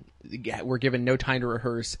were given no time to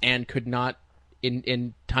rehearse, and could not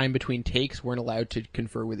in time between takes weren't allowed to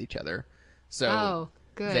confer with each other. So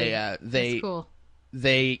good. That's cool.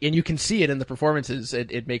 And you can see it in the performances.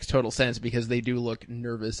 It makes total sense, because they do look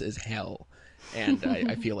nervous as hell, and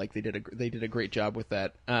I feel like they did a great job with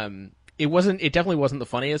that. It definitely wasn't the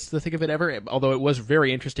funniest The Thick of It ever, although it was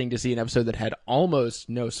very interesting to see an episode that had almost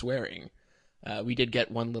no swearing. We did get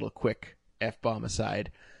one little quick F-bomb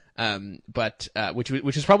aside, but which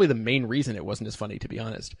is probably the main reason it wasn't as funny, to be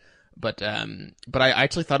honest. But I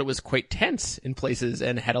actually thought it was quite tense in places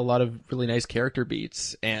and had a lot of really nice character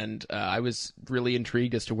beats, and I was really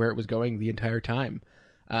intrigued as to where it was going the entire time.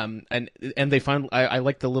 And they found I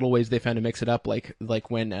like the little ways they found to mix it up, like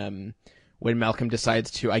when Malcolm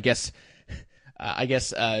decides to I guess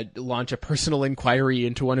launch a personal inquiry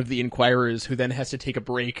into one of the inquirers, who then has to take a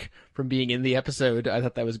break from being in the episode. I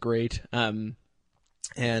thought that was great.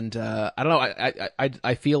 And I don't know.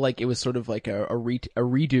 I feel like it was sort of like a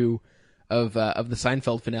redo of the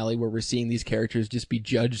Seinfeld finale, where we're seeing these characters just be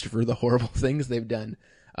judged for the horrible things they've done.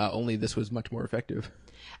 Only this was much more effective.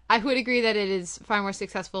 I would agree that it is far more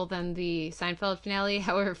successful than the Seinfeld finale.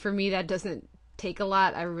 However, for me, that doesn't take a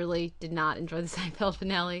lot. I really did not enjoy the Seinfeld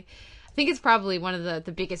finale. I think it's probably one of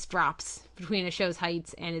the biggest drops between a show's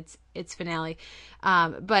heights and its finale.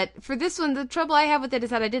 But for this one, the trouble I have with it is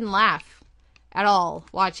that I didn't laugh at all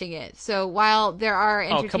watching it. So while there are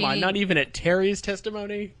entertaining... Oh, come on. Not even at Terry's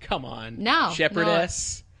testimony? Come on. No.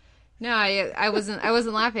 Shepherdess. No, I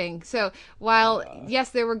wasn't laughing. So while,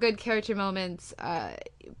 yes, there were good character moments,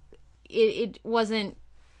 it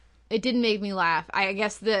didn't make me laugh. I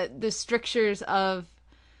guess the strictures of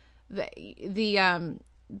the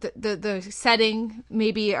setting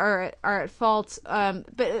maybe are at fault.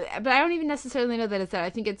 But I don't even necessarily know that it's that. I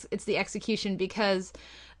think it's the execution, because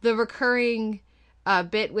the recurring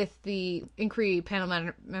bit with the inquiry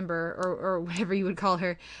panel member, or whatever you would call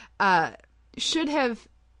her, should have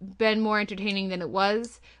been more entertaining than it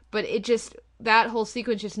was. But that whole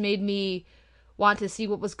sequence just made me want to see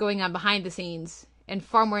what was going on behind the scenes, and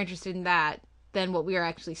far more interested in that than what we are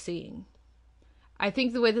actually seeing. I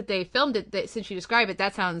think the way that they filmed it, since you describe it,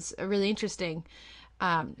 that sounds really interesting.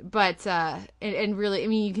 But really, I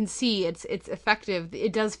mean, you can see it's effective.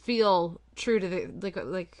 It does feel true to the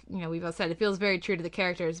like we've all said, it feels very true to the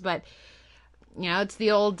characters. But it's the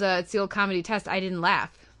old comedy test. I didn't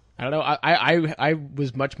laugh. I don't know. I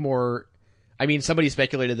was much more. I mean, somebody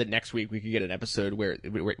speculated that next week we could get an episode where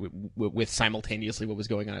with simultaneously what was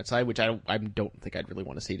going on outside, which I don't think I'd really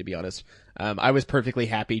want to see, to be honest. I was perfectly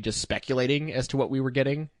happy just speculating as to what we were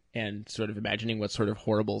getting, and sort of imagining what sort of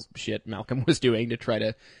horrible shit Malcolm was doing to try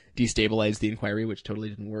to destabilize the inquiry, which totally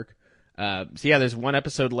didn't work. So yeah, there's one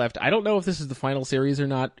episode left. I don't know if this is the final series or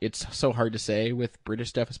not. It's so hard to say with British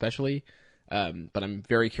stuff, especially. But I'm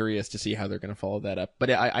very curious to see how they're going to follow that up.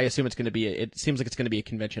 But I assume it's going to be. It seems like it's going to be a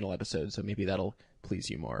conventional episode, so maybe that'll please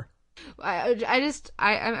you more.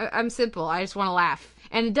 I'm simple. I just want to laugh,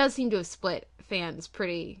 and it does seem to have split fans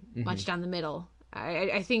pretty much down the middle.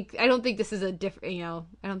 I don't think this is a different,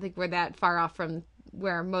 I don't think we're that far off from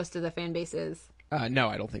where most of the fan base is. No,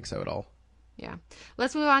 I don't think so at all. Yeah.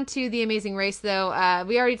 Let's move on to The Amazing Race, though.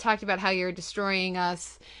 We already talked about how you're destroying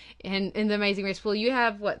us in The Amazing Race pool. You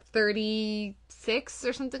have, 36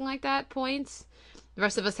 or something like that points? The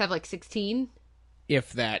rest of us have, 16?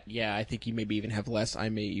 If that, yeah, I think you maybe even have less. I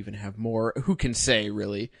may even have more. Who can say,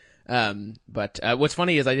 really? But what's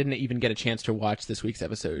funny is I didn't even get a chance to watch this week's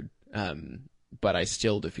episode, but I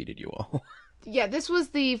still defeated you all. Yeah, this was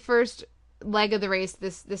the first leg of the race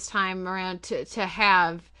this time around to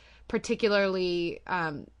have particularly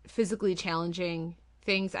physically challenging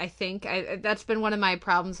things. I think that's been one of my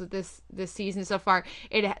problems with this season so far.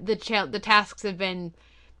 The tasks have been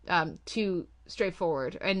too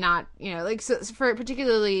straightforward and not so for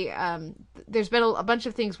particularly there's been a bunch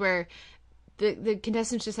of things where the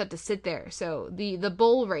contestants just had to sit there. So the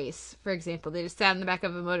bull race, for example, they just sat on the back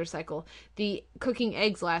of a motorcycle. The cooking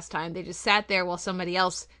eggs last time, they just sat there while somebody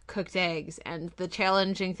else cooked eggs, and the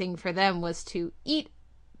challenging thing for them was to eat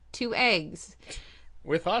 2 eggs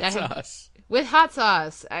with hot sauce. With hot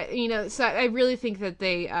sauce, so I really think that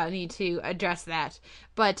they need to address that.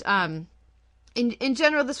 But in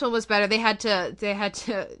general, this one was better. They had to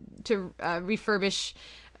refurbish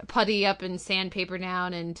putty up and sandpaper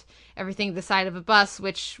down and everything the side of a bus,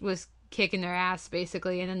 which was kicking their ass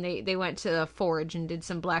basically. And then they went to a forge and did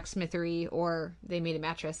some blacksmithery, or they made a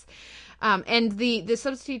mattress. And the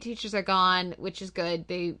substitute teachers are gone, which is good.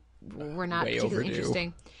 They were not particularly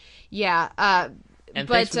interesting. Yeah. And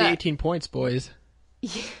thanks for the 18 points, boys.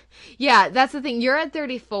 Yeah, that's the thing. You're at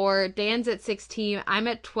 34, Dan's at 16, I'm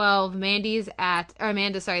at 12, Amanda, is at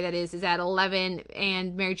 11,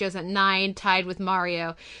 and Mary Jo's at 9, tied with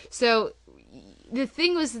Mario. So the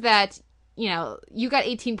thing was that, you got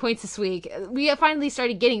 18 points this week. We finally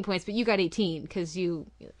started getting points, but you got 18 because you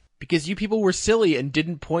people were silly and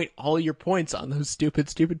didn't point all your points on those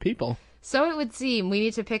stupid people. So it would seem. We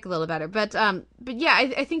need to pick a little better. But yeah,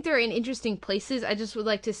 I think they're in interesting places. I just would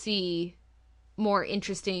like to see more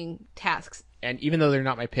interesting tasks. And even though they're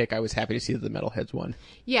not my pick, I was happy to see that the Metalheads won.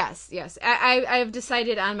 Yes. I've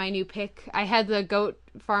decided on my new pick. I had the goat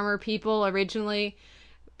farmer people originally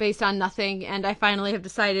based on nothing, and I finally have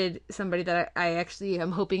decided somebody that I actually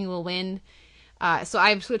am hoping will win. So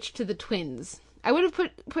I've switched to the twins. I would have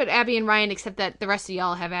put Abby and Ryan, except that the rest of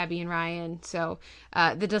y'all have Abby and Ryan, so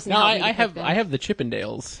that doesn't help me. I have the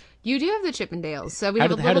Chippendales. You do have the Chippendales, so we have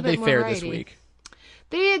a little bit more variety. How did they fare this week?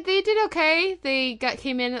 They did okay. They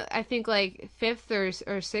came in, I think, 5th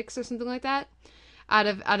or 6th or something like that, out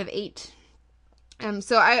of 8.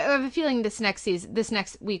 So I have a feeling this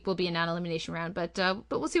next week will be a non-elimination round, but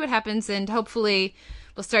we'll see what happens, and hopefully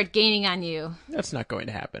we'll start gaining on you. That's not going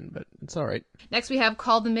to happen, but it's all right. Next we have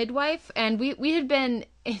Call the Midwife, and we had been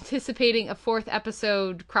anticipating a 4th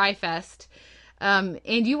episode Cry Fest. And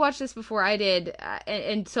you watched this before I did,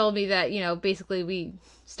 and told me that, basically we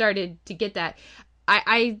started to get that.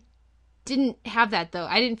 I didn't have that, though.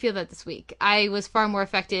 I didn't feel that this week. I was far more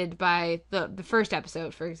affected by the first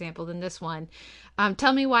episode, for example, than this one.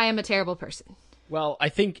 Tell me why I'm a terrible person. Well, I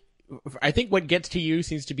think what gets to you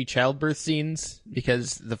seems to be childbirth scenes,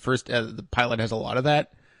 because the pilot has a lot of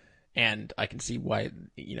that, and I can see why,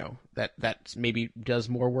 that maybe does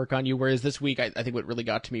more work on you. Whereas this week, I think what really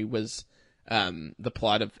got to me was the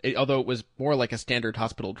plot of it, although it was more like a standard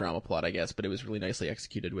hospital drama plot, I guess, but it was really nicely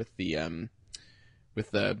executed with the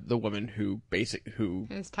woman who it's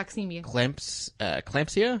toxemia.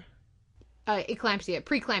 Eclampsia?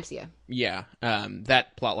 Preeclampsia. Yeah.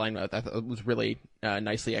 That plot line I thought was really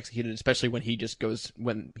nicely executed, especially when he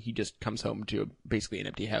just comes home to basically an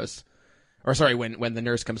empty house. Or sorry, when the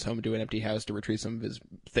nurse comes home to an empty house to retrieve some of his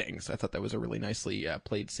things. I thought that was a really nicely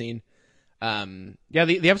played scene. The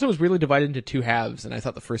episode was really divided into 2 halves, and I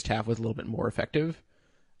thought the first half was a little bit more effective.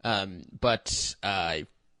 But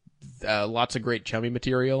lots of great Chummy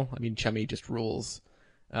material. I mean, Chummy just rules.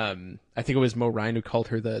 I think it was Mo Ryan who called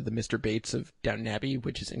her the Mr. Bates of Downton Abbey,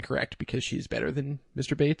 which is incorrect because she's better than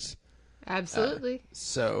Mr. Bates. Absolutely.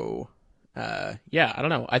 I don't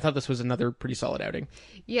know. I thought this was another pretty solid outing.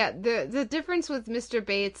 Yeah, the difference with Mr.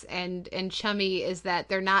 Bates and Chummy is that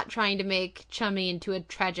they're not trying to make Chummy into a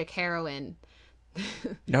tragic heroine.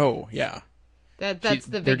 No, yeah. That's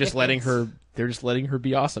the big They're just difference. They're just letting her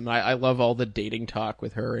be awesome. I love all the dating talk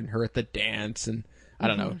with her and her at the dance, and I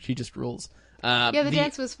don't know, she just rules. The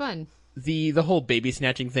dance was fun. The whole baby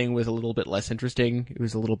snatching thing was a little bit less interesting. It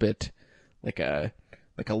was a little bit like a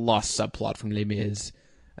lost subplot from Les Mis,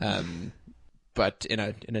 but in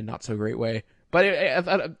a not so great way. But I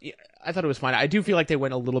thought it was fine. I do feel like they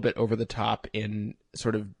went a little bit over the top in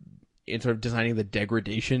sort of designing the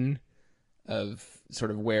degradation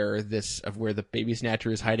sort of where the baby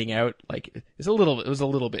snatcher is hiding out, like, it was a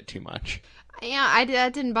little bit too much. Yeah,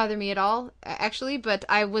 that didn't bother me at all, actually, but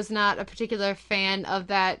I was not a particular fan of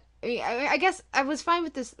that. I mean, I guess I was fine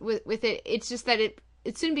with this, with it. It's just that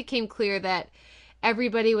it soon became clear that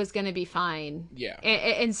everybody was going to be fine. Yeah.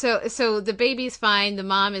 And so the baby's fine, the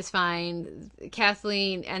mom is fine.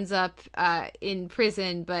 Kathleen ends up in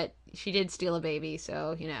prison, but she did steal a baby,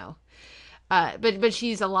 so, you know. But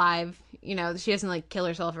she's alive, you know, she doesn't, like, kill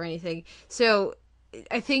herself or anything. So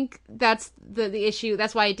I think that's the issue.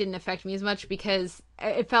 That's why it didn't affect me as much, because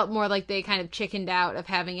it felt more like they kind of chickened out of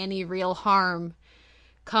having any real harm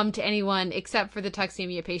come to anyone except for the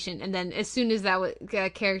toxemia patient. And then as soon as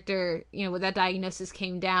that character, you know, with that diagnosis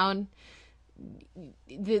came down,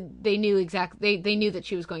 they knew they knew that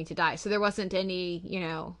she was going to die. So there wasn't any, you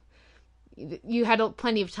know, you had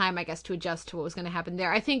plenty of time, I guess, to adjust to what was going to happen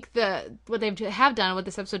there. I think what they have done, what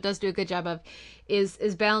this episode does do a good job of, is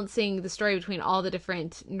balancing the story between all the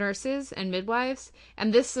different nurses and midwives.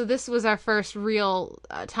 And this was our first real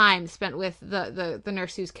time spent with the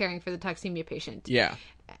nurse who's caring for the toxemia patient. Yeah.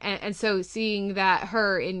 And so seeing that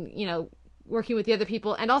her in, you know, working with the other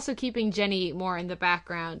people and also keeping Jenny more in the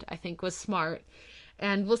background, I think was smart.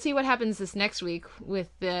 And we'll see what happens this next week with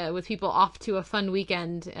people off to a fun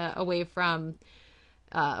weekend away from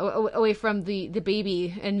the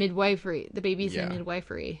baby and midwifery, the babies and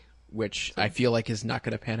midwifery, which I feel like is not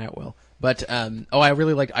going to pan out well. But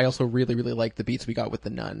I also really like the beats we got with the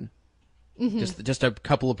nun. Mm-hmm. Just a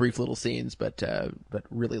couple of brief little scenes, but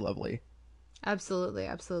really lovely.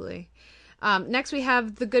 Absolutely. Next we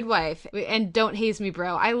have The Good Wife and Don't Haze Me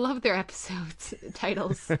Bro. I love their episodes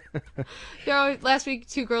titles. They're always, last week,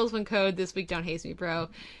 2 Girls, 1 Code. This week, Don't Haze Me Bro.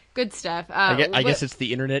 Good stuff. I guess it's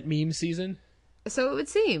the internet meme season. So it would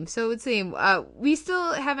seem. We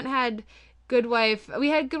still haven't had Good Wife. We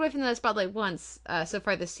had Good Wife in the spotlight once so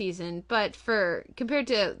far this season, but compared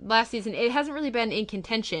to last season, it hasn't really been in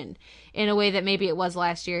contention in a way that maybe it was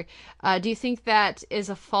last year. Do you think that is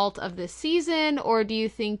a fault of this season, or do you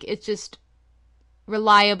think it's just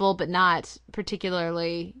reliable but not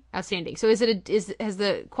particularly outstanding? So has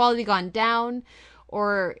the quality gone down,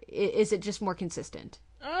 or is it just more consistent?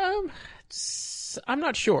 I'm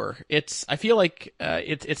not sure. I feel like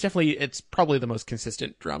it's probably the most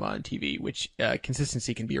consistent drama on TV, which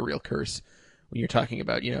consistency can be a real curse when you're talking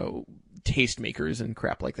about, you know, tastemakers and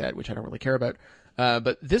crap like that, which I don't really care about.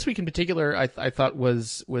 But this week in particular, I thought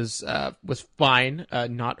was fine,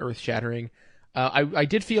 not earth shattering. I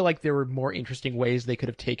did feel like there were more interesting ways they could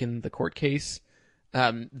have taken the court case.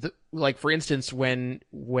 Like, for instance, when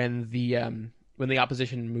the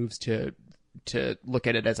opposition moves to look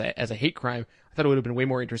at it as a hate crime, I thought it would have been way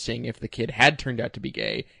more interesting if the kid had turned out to be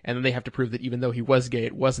gay, and then they have to prove that even though he was gay,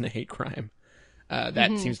 it wasn't a hate crime.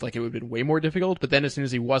 That seems like it would have been way more difficult. But then as soon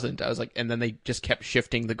as he wasn't, I was like, and then they just kept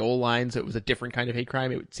shifting the goal line, so it was a different kind of hate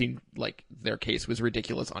crime. It seemed like their case was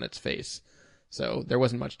ridiculous on its face. So there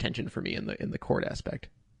wasn't much tension for me in the court aspect.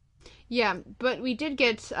 Yeah, but we did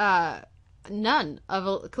get none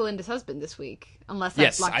of Kalinda's husband this week, unless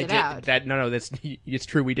I blocked it out. It's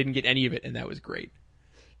true. We didn't get any of it, and that was great.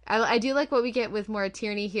 I do like what we get with Maura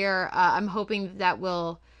Tierney here. I'm hoping that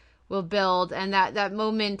will build, and that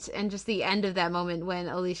moment, and just the end of that moment when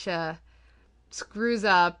Alicia screws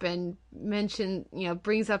up and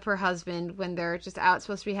brings up her husband when they're just out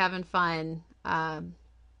supposed to be having fun.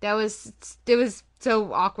 It was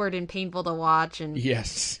so awkward and painful to watch, and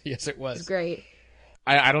yes, it was. It was great.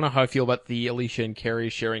 I don't know how I feel about the Alicia and Carrie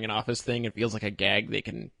sharing an office thing. It feels like a gag they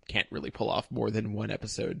can't really pull off more than one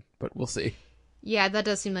episode, but we'll see. Yeah, that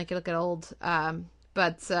does seem like it'll get old.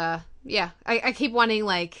 But I keep wanting,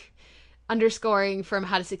 like, underscoring from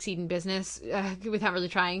How to Succeed in Business without really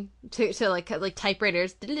trying to like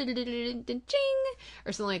typewriters or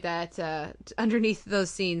something like that underneath those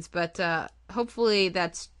scenes. But hopefully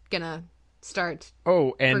that's gonna start.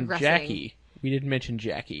 Oh, and Jackie. We didn't mention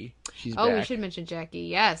Jackie. She's back. Oh, we should mention Jackie.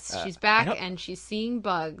 Yes, she's back and she's seeing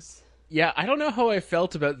bugs. Yeah, I don't know how I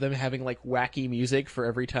felt about them having, like, wacky music for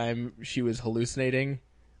every time she was hallucinating.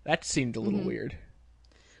 That seemed a little weird.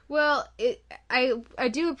 Well, I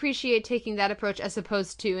do appreciate taking that approach as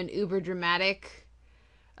opposed to an uber dramatic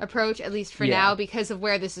approach, at least for now, because of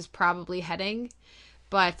where this is probably heading.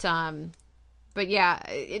 But yeah,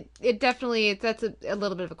 it definitely, that's a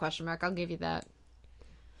little bit of a question mark. I'll give you that.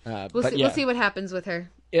 We'll see what happens with her.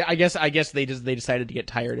 I guess they decided to get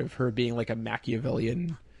tired of her being like a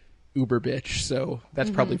Machiavellian uber bitch, so that's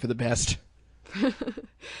probably for the best.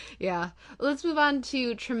 Yeah. Let's move on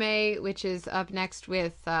to Treme, which is up next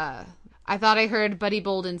with I thought I heard Buddy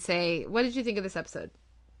Bolden say, what did you think of this episode?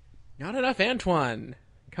 Not enough Antoine.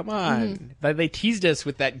 Come on. They teased us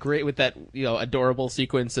with that adorable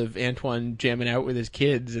sequence of Antoine jamming out with his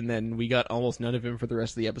kids, and then we got almost none of him for the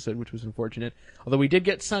rest of the episode, which was unfortunate. Although we did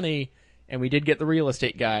get Sonny, and we did get the real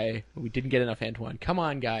estate guy, but we didn't get enough Antoine. Come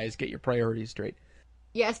on, guys, get your priorities straight.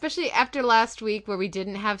 Yeah, especially after last week where we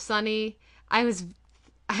didn't have Sonny,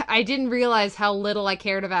 I didn't realize how little I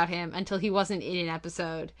cared about him until he wasn't in an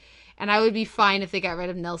episode. And I would be fine if they got rid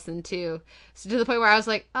of Nelson, too. So to the point where I was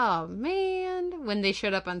like, oh, man, when they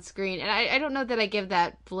showed up on screen. And I don't know that I give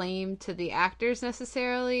that blame to the actors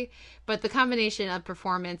necessarily, but the combination of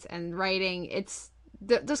performance and writing,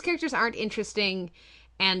 those characters aren't interesting,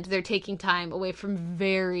 and they're taking time away from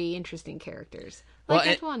very interesting characters. Like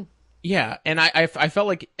Antoine. Yeah, and I felt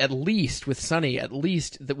like at least with Sonny,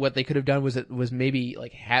 what they could have done was maybe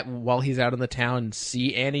like while he's out in the town,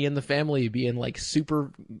 see Annie and the family being like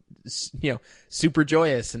super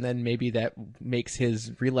joyous, and then maybe that makes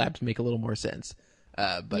his relapse make a little more sense.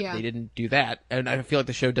 But they didn't do that, and I feel like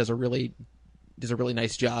the show does a really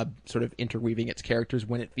nice job sort of interweaving its characters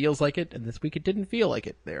when it feels like it, and this week it didn't feel like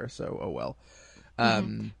it there. So oh well.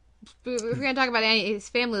 If we're going to talk about Annie's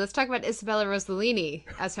family, let's talk about Isabella Rossellini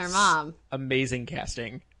as her mom. Amazing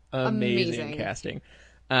casting. Amazing casting.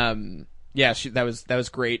 That was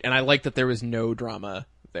great, and I like that there was no drama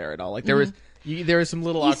there at all. Like there was some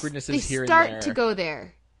little awkwardnesses here and there. They start to go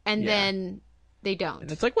there, and then they don't.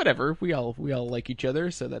 And it's like whatever. We all like each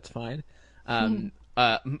other, so that's fine.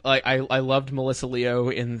 I loved Melissa Leo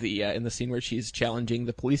in the scene where she's challenging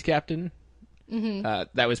the police captain.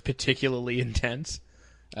 That was particularly intense.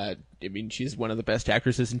 I mean, she's one of the best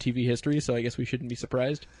actresses in TV history, so I guess we shouldn't be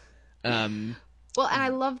surprised. Well, and I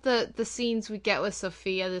love the scenes we get with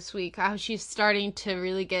Sophia this week, how she's starting to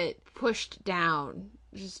really get pushed down,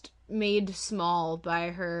 just made small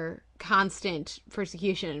by her constant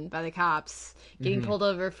persecution by the cops, getting pulled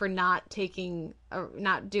over for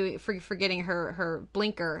forgetting her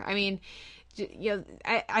blinker. I mean,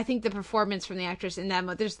 I think the performance from the actress in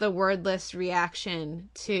that, there's the wordless reaction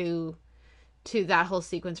to that whole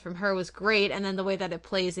sequence from her was great, and then the way that it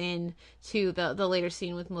plays in to the later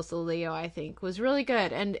scene with Melissa Leo, I think, was really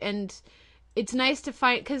good. And it's nice to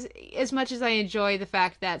find, because as much as I enjoy the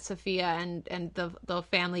fact that Sophia and the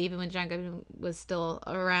family, even when John Goodman was still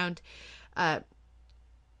around, that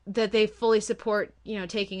they fully support,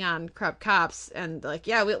 taking on corrupt cops and like,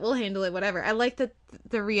 yeah, we'll handle it, whatever. I like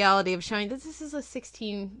the reality of showing that this is a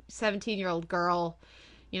 16, 17-year-old girl,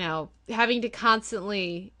 having to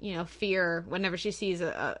constantly, fear whenever she sees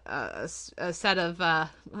a set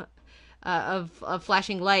of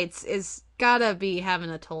flashing lights is gotta be having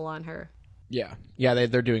a toll on her. Yeah,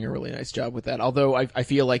 they're doing a really nice job with that. Although I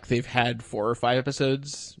feel like they've had 4 or 5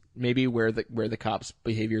 episodes maybe where the cops'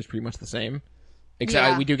 behavior is pretty much the same.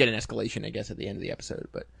 Except we do get an escalation, I guess, at the end of the episode,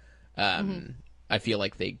 but I feel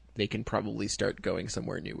like they can probably start going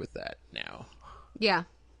somewhere new with that now. Yeah.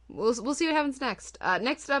 We'll see what happens next.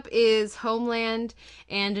 Next up is Homeland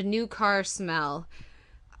and a new car smell.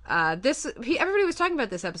 Everybody was talking about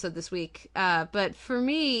this episode this week, but for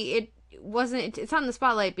me, it wasn't. It's not in the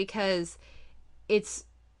spotlight because it's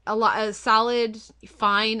a solid,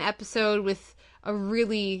 fine episode with a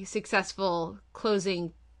really successful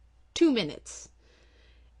closing 2 minutes.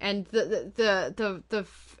 And the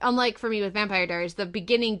unlike for me with Vampire Diaries, the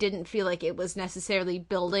beginning didn't feel like it was necessarily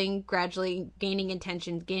building, gradually gaining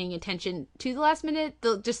attention to the last minute.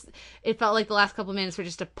 It felt like the last couple minutes were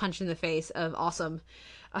just a punch in the face of awesome.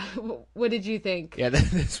 What did you think? Yeah,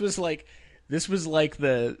 this was like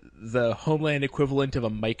the Homeland equivalent of a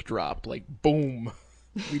mic drop. Like, boom,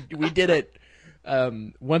 we did it.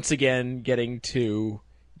 Once again, getting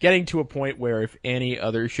to a point where if any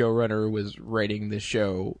other showrunner was writing this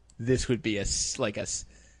show, this would be a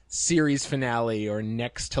series finale or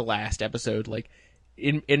next to last episode. Like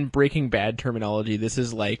in Breaking Bad terminology, this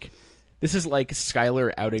is like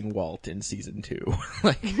Skyler outing Walt in season 2.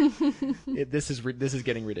 This is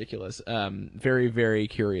getting ridiculous. Very, very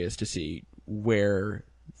curious to see where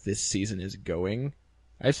this season is going.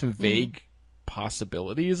 I have some vague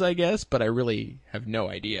possibilities, I guess, but I really have no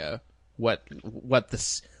idea what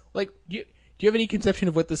this, like, do you have any conception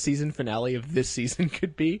of what the season finale of this season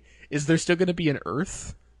could be? Is there still going to be an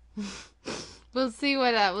Earth? We'll see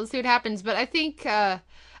what happens, but I think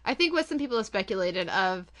what some people have speculated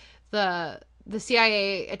of the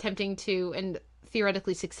CIA attempting to, and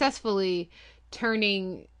theoretically successfully,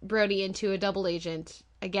 turning Brody into a double agent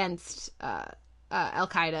against Al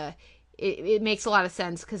Qaeda. It makes a lot of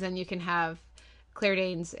sense, because then you can have Claire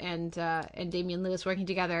Danes and Damian Lewis working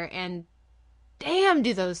together, and damn,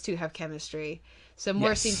 do those two have chemistry. So more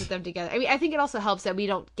Yes. scenes with them together. I mean, I think it also helps that we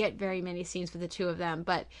don't get very many scenes with the two of them,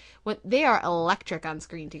 but when they are electric on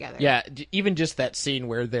screen together. Yeah, even just that scene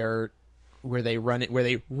where they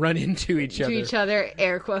run into each To other. each other,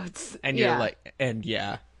 air quotes. And you're like,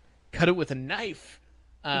 cut it with a knife.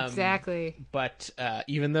 Exactly. But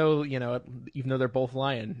even though they're both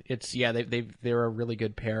lying, they're a really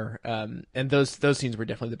good pair. And those scenes were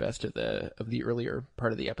definitely the best of the earlier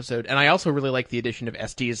part of the episode. And I also really like the addition of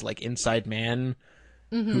Estee's like inside man,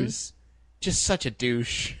 who's just such a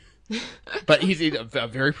douche. But he's a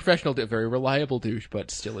very professional, very reliable douche,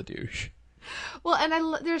 but still a douche. Well, and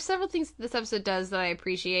there are several things this episode does that I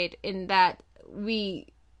appreciate in that we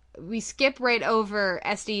skip right over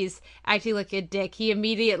Estes acting like a dick. He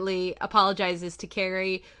immediately apologizes to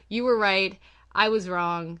Carrie. You were right. I was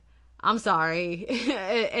wrong. I'm sorry.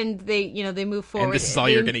 And they move forward. And this is all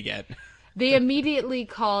you're going to get. They immediately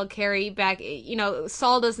call Carrie back.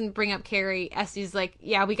 Saul doesn't bring up Carrie. Estes like,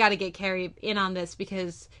 yeah, we got to get Carrie in on this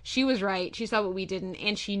because she was right. She saw what we didn't,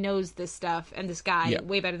 and she knows this stuff and this guy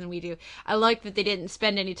way better than we do. I like that they didn't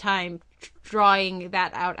spend any time drawing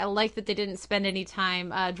that out. I like that they didn't spend any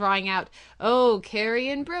time drawing out, Carrie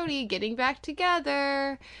and Brody getting back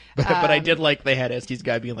together. But I did like they had Estes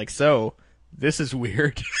guy being like, so this is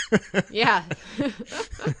weird. Yeah.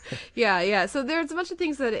 Yeah. So there's a bunch of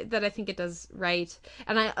things that I think it does right.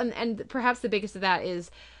 And perhaps the biggest of that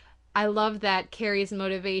is I love that Carrie's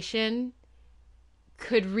motivation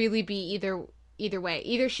could really be either way.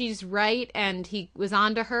 Either she's right and he was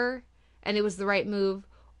onto her and it was the right move,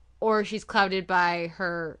 or she's clouded by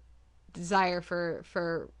her desire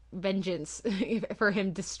for vengeance, for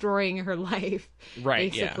him destroying her life,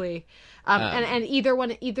 right? Basically. And either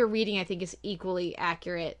reading I think is equally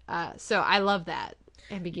accurate. So I love that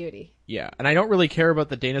ambiguity. Yeah, and I don't really care about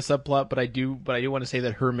the Dana subplot, but I do want to say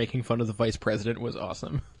that her making fun of the vice president was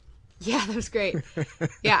awesome. Yeah, that was great.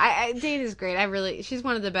 Yeah, Dana's great. She's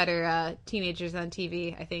one of the better teenagers on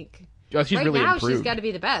TV, I think. Oh, she's right really now, improved. She's got to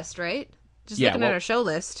be the best, right? Just looking at our show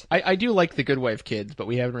list. I do like the Good Wife kids, but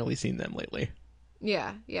we haven't really seen them lately.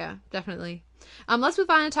 Yeah, definitely. Let's move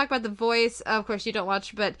on and talk about The Voice. Of course, you don't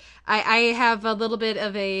watch, but I have a little bit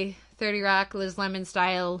of a 30 Rock, Liz Lemon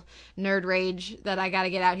style nerd rage that I got to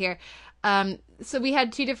get out here. So we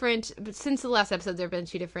had since the last episode, there have been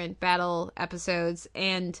 2 different battle episodes,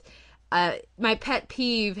 and my pet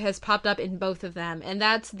peeve has popped up in both of them, and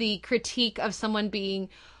that's the critique of someone being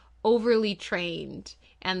overly trained,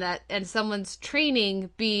 and someone's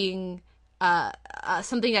training being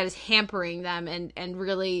something that is hampering them and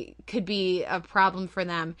really could be a problem for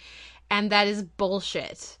them. And that is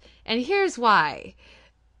bullshit. And here's why.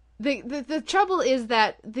 The trouble is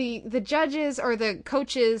that the judges or the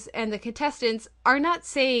coaches and the contestants are not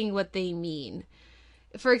saying what they mean.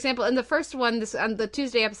 For example, in the first one, on the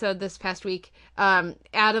Tuesday episode this past week,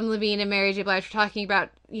 Adam Levine and Mary J. Blige were talking about,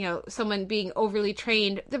 someone being overly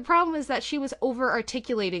trained. The problem is that she was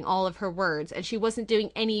over-articulating all of her words, and she wasn't doing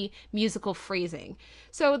any musical phrasing.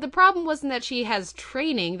 So the problem wasn't that she has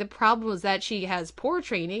training. The problem was that she has poor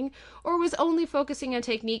training, or was only focusing on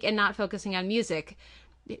technique and not focusing on music.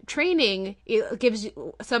 Training, it gives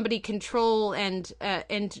somebody control and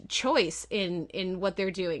choice in what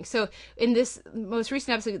they're doing. So in this most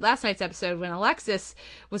recent episode, last night's episode, when Alexis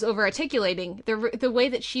was over articulating, the way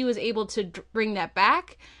that she was able to bring that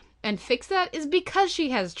back and fix that is because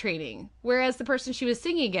she has training. Whereas the person she was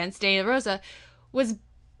singing against, Dana Rosa, was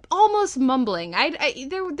almost mumbling.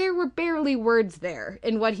 There were barely words there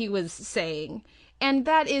in what he was saying. And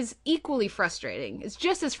that is equally frustrating. It's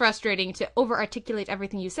just as frustrating to over-articulate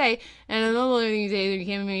everything you say, and another thing you say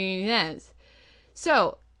can't make any sense.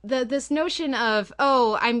 So, this notion of,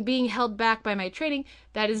 I'm being held back by my training,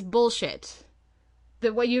 that is bullshit.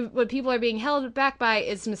 What people are being held back by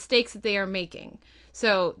is mistakes that they are making.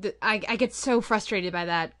 So, I get so frustrated by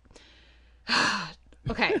that.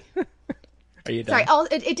 Okay. Are you done? Sorry,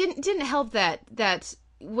 it didn't help that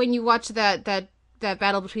when you watch that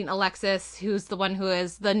battle between Alexis, who's the one who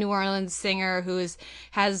is the New Orleans singer, who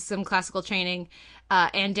has some classical training,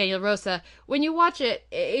 and Daniel Rosa. When you watch it,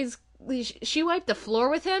 she wiped the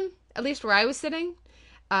floor with him, at least where I was sitting.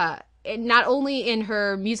 Not only in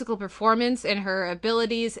her musical performance and her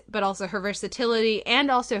abilities, but also her versatility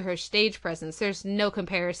and also her stage presence. There's no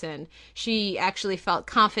comparison. She actually felt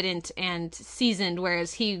confident and seasoned,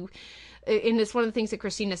 whereas he... And it's one of the things that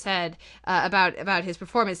Christina said about his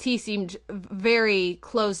performance. He seemed very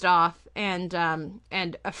closed off and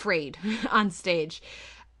afraid on stage,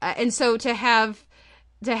 and so to have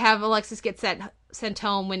Alexis get sent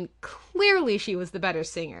home when clearly she was the better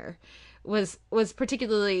singer was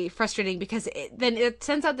particularly frustrating because then it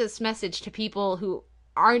sends out this message to people who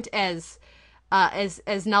aren't as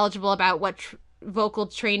knowledgeable about what vocal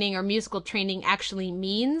training or musical training actually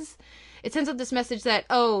means. It sends out this message that,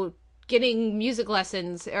 oh, getting music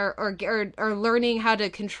lessons or learning how to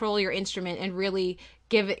control your instrument and really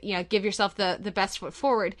give yourself the best foot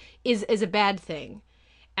forward is a bad thing.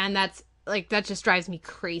 And that just drives me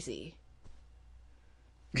crazy.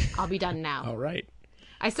 I'll be done now. All right.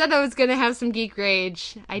 I said I was going to have some geek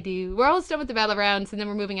rage. I do. We're almost done with the battle rounds, and then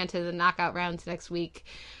we're moving on to the knockout rounds next week.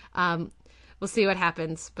 We'll see what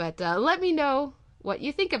happens. But let me know what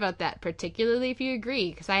you think about that, particularly if you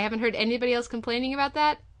agree, because I haven't heard anybody else complaining about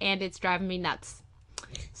that, and it's driving me nuts.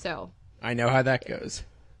 So I know how that goes.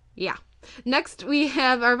 Yeah. Next, we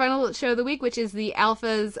have our final show of the week, which is the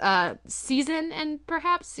Alpha's season and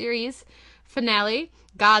perhaps series finale,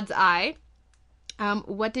 God's Eye.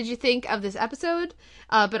 What did you think of this episode,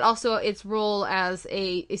 but also its role as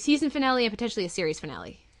a season finale and potentially a series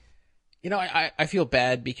finale? You know, I feel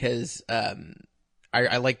bad because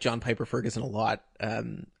I like John Piper Ferguson a lot.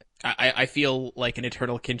 I feel like an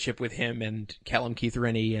eternal kinship with him and Callum Keith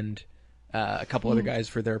Rennie and a couple other guys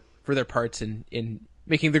for their parts in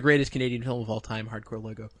making the greatest Canadian film of all time, Hardcore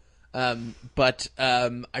Logo. But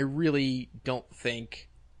I really don't think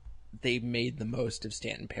they made the most of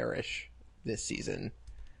Stanton Parrish this season.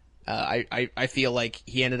 I feel like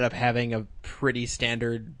he ended up having a pretty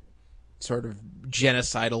standard sort of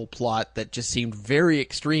genocidal plot that just seemed very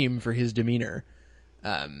extreme for his demeanor.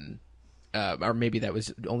 Or maybe that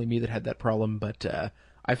was only me that had that problem, but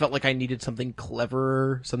I felt like I needed something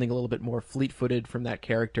cleverer, something a little bit more fleet-footed from that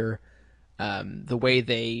character. The way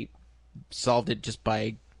they solved it just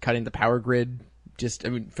by cutting the power grid,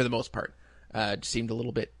 for the most part, just seemed a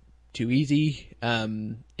little bit too easy.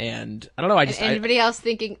 And I don't know, anybody else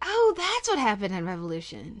thinking, oh, that's what happened in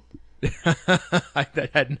Revolution? That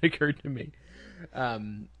hadn't occurred to me.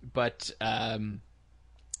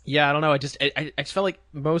 Yeah, I don't know. I just felt like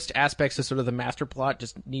most aspects of sort of the master plot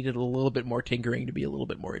just needed a little bit more tinkering to be a little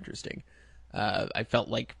bit more interesting. I felt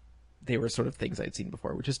like they were sort of things I'd seen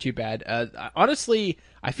before, which is too bad. Honestly,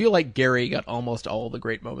 I feel like Gary got almost all the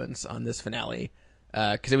great moments on this finale,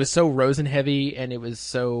 because it was so Rosen heavy, and it was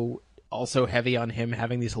so also heavy on him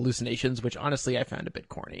having these hallucinations, which honestly I found a bit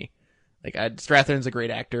corny. Like, Strathairn's a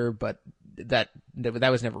great actor, but that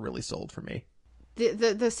was never really sold for me.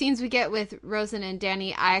 The scenes we get with Rosen and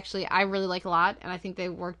Danny, I really like a lot, and I think they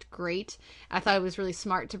worked great. I thought it was really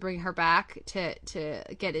smart to bring her back to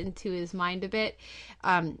get into his mind a bit.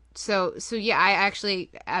 So yeah, I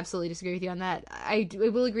actually absolutely disagree with you on that. I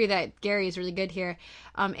will agree that Gary is really good here.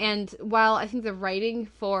 And while I think the writing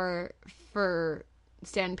for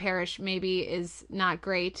Stanton Parrish maybe is not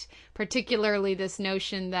great, particularly this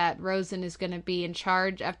notion that Rosen is going to be in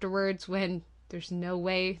charge afterwards when there's no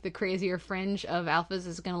way the crazier fringe of alphas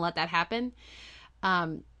is going to let that happen,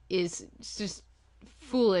 is just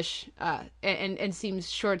foolish and seems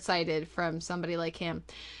short-sighted from somebody like him.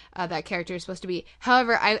 That character is supposed to be.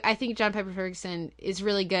 However, I think John Piper Ferguson is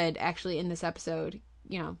really good actually in this episode.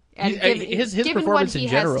 You know, and his performance in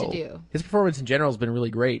general, his performance in general has been really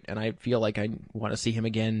great, and I feel like I want to see him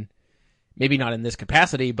again. Maybe not in this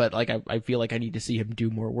capacity, but like I feel like I need to see him do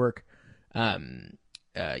more work. I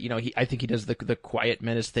think he does the quiet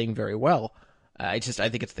menace thing very well. I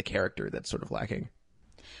think it's the character that's sort of lacking.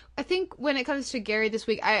 I think when it comes to Gary this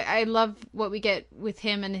week, I love what we get with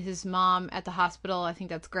him and his mom at the hospital. I think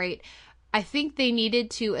that's great. I think they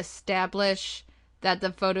needed to establish that the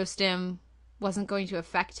photostim wasn't going to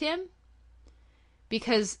affect him,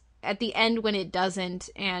 because at the end when it doesn't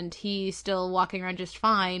and he's still walking around just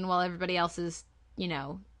fine while everybody else is,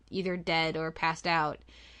 either dead or passed out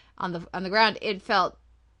on the ground, it felt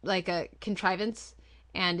like a contrivance,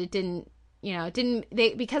 and it didn't,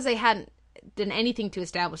 because they hadn't done anything to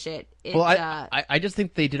establish it. I just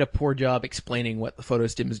think they did a poor job explaining what the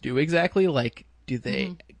photostims do exactly. Like, do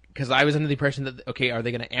they? Because I was under the impression that, okay, are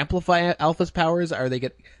they going to amplify Alpha's powers?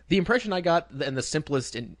 The impression I got, and the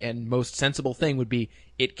simplest and most sensible thing would be,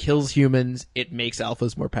 it kills humans, it makes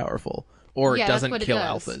Alphas more powerful, or it doesn't kill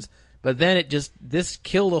Alphas. But then this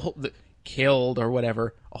killed or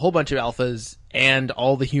whatever a whole bunch of Alphas and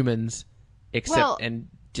all the humans, and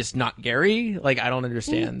just not Gary. Like, I don't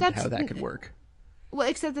understand how that could work. Well,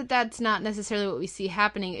 except that that's not necessarily what we see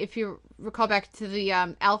happening. If you recall back to the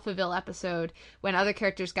Alphaville episode, when other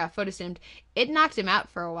characters got photostimmed, it knocked him out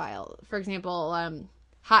for a while. For example,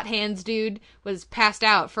 Hot Hands dude was passed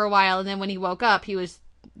out for a while, and then when he woke up, he was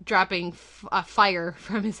dropping fire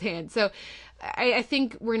from his hand. So I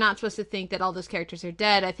think we're not supposed to think that all those characters are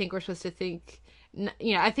dead. I think we're supposed to think,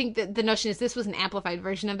 I think that the notion is this was an amplified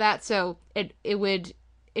version of that. So it would,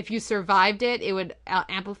 if you survived it, it would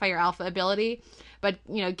amplify your alpha ability. But,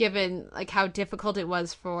 given like how difficult it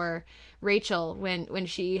was for Rachel when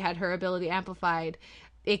she had her ability amplified,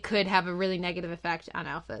 it could have a really negative effect on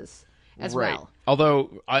alphas as well.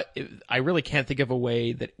 Although I really can't think of a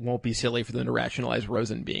way that won't be silly for them to rationalize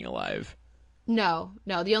Rosen being alive. No.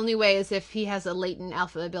 The only way is if he has a latent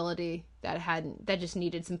alpha ability that just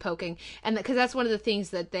needed some poking, and because that's one of the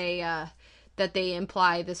things that they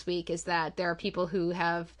imply this week is that there are people who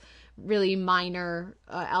have really minor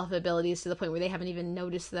alpha abilities to the point where they haven't even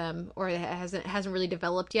noticed them, or it hasn't really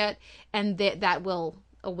developed yet, and that will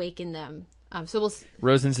awaken them.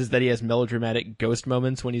 Rosen says that he has melodramatic ghost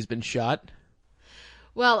moments when he's been shot.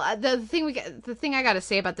 Well, the thing I got to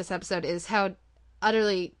say about this episode is how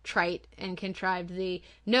utterly trite and contrived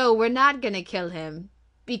no, we're not going to kill him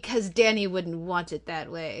because Danny wouldn't want it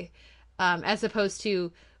that way, as opposed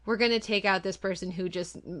to we're going to take out this person who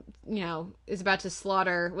just, was about to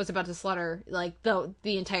slaughter like the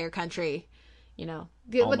entire country,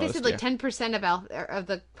 what they said, like 10% of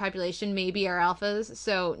the population maybe are alphas.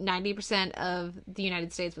 So 90% of the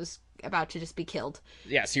United States was about to just be killed.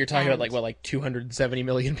 Yeah. So you're talking about like 270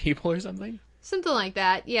 million people or something? Something like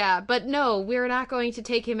that. Yeah. But no, we're not going to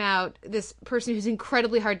take him out. This person who's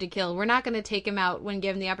incredibly hard to kill. We're not going to take him out when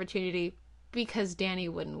given the opportunity because Danny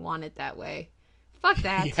wouldn't want it that way. Fuck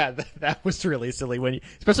that. Yeah, that was really silly.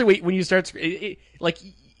 Especially when you start,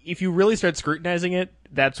 if you really start scrutinizing it,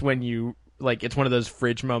 that's when you, it's one of those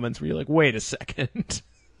fridge moments where you're like, wait a second.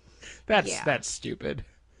 That's stupid.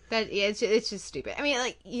 It's just stupid. I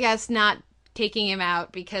mean, yes, not taking him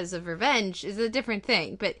out because of revenge is a different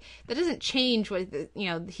thing, but that doesn't change what,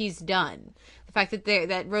 he's done. The fact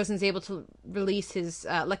that Rosen's able to release his,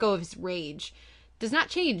 let go of his rage does not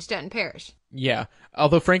change Denton Parish. Yeah,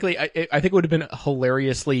 although frankly, I think it would have been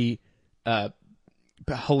hilariously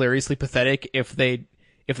pathetic if they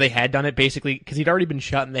had done it basically because he'd already been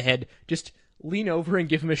shot in the head. Just lean over and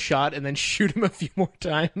give him a shot, and then shoot him a few more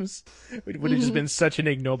times. It would have just been such an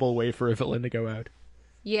ignoble way for a villain to go out.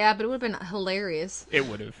 Yeah, but it would have been hilarious. It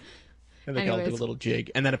would have. And they all do a little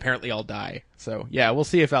jig, and then apparently all die. So yeah, we'll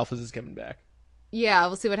see if Alphas is coming back. Yeah,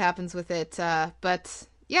 we'll see what happens with it. But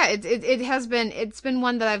yeah, it's been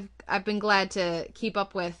one that I've been glad to keep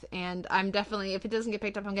up with, and I'm definitely, if it doesn't get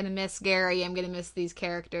picked up, I'm going to miss Gary. I'm going to miss these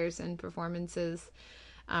characters and performances.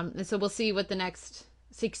 And so we'll see what the next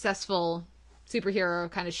successful superhero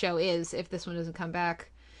kind of show is if this one doesn't come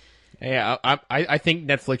back. Yeah, I think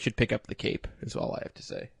Netflix should pick up The Cape, is all I have to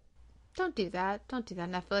say. Don't do that,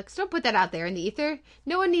 Netflix. Don't put that out there in the ether.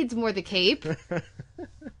 No one needs more The Cape.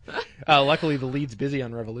 Luckily, the lead's busy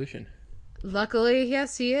on Revolution. Luckily,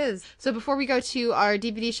 yes, he is. So before we go to our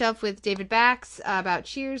DVD shelf with David Bax about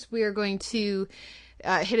Cheers, we are going to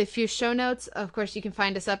hit a few show notes. Of course, you can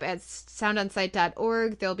find us up at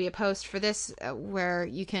soundonsight.org. There'll be a post for this where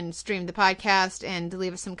you can stream the podcast and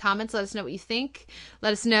leave us some comments. Let us know what you think.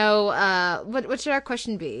 Let us know, what should our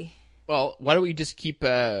question be? Well, why don't we just keep,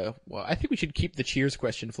 I think we should keep the Cheers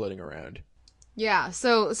question floating around. Yeah,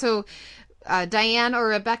 so Diane or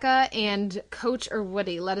Rebecca and Coach or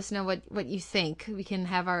Woody, let us know what you think. We can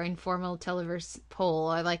have our informal Televerse poll.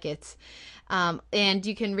 I like it. And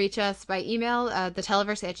you can reach us by email,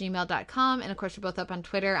 theteleverse@gmail.com. And of course, we're both up on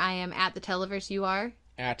Twitter. I am at the Televerse. You are?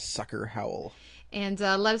 At Sucker Howl. And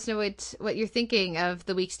let us know what you're thinking of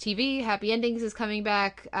the week's TV. Happy Endings is coming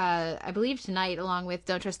back, I believe tonight, along with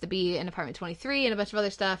Don't Trust the Bee and Apartment 23 and a bunch of other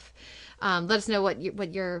stuff. Let us know what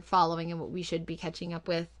you're following and what we should be catching up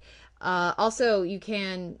with. Also, you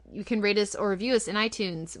can rate us or review us in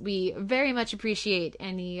iTunes. We very much appreciate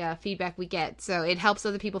any feedback we get. So it helps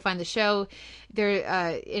other people find the show there,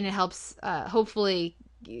 and it helps hopefully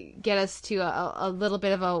get us to a little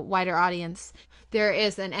bit of a wider audience. There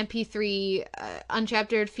is an MP3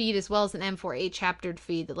 unchaptered feed as well as an M4A chaptered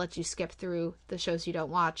feed that lets you skip through the shows you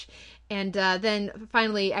don't watch. And then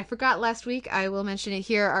finally, I forgot last week, I will mention it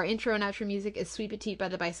here, our intro and outro music is Sweet Petite by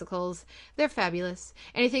the Bicycles. They're fabulous.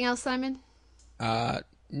 Anything else, Simon?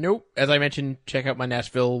 Nope. As I mentioned, check out my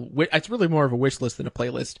Nashville. It's really more of a wish list than a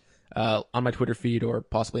playlist on my Twitter feed or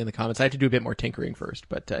possibly in the comments. I have to do a bit more tinkering first,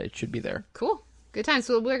 but it should be there. Cool. Good time.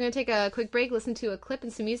 So we're going to take a quick break, listen to a clip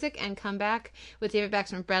and some music, and come back with David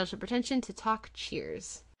Bax from Battleship Pretension to talk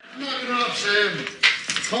Cheers. Knock it off, Sam.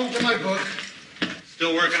 Home to my book.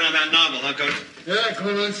 Still working on that novel, huh, Coach? Yeah,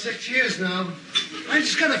 going on 6 years now. I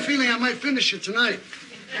just got a feeling I might finish it tonight.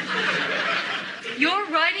 You're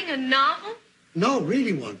writing a novel? No,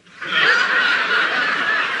 reading one.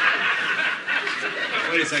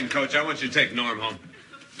 Wait a second, Coach. I want you to take Norm home.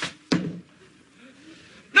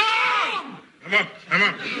 Norm! I'm up. All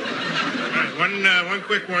right, one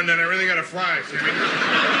quick one, then I really gotta fly, Sammy.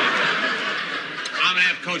 I'm gonna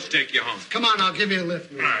have Coach take you home. Come on, I'll give you a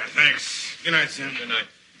lift. All right, thanks. Good night, Sam. Good night.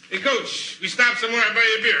 Hey, Coach, we stop somewhere, I'll buy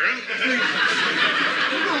you a beer, huh?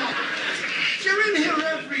 No. You're in here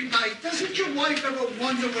every night. Doesn't your wife ever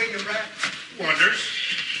wonder where you're at? Wonders.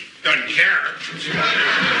 Doesn't care.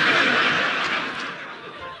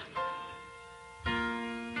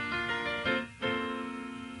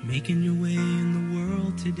 Making your way in the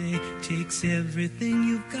world today takes everything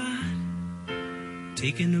you've got.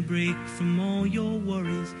 Taking a break from all your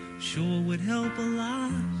worries sure would help a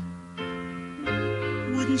lot.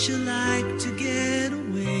 Wouldn't you like to get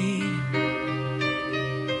away?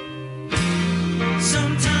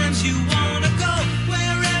 Sometimes you wanna go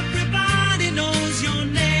where everybody knows your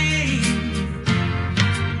name,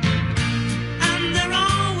 and they're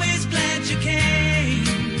always glad you came.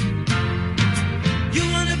 You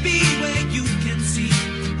wanna be where you can see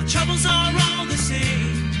our troubles are all the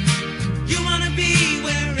same. You wanna be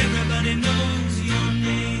where everybody knows your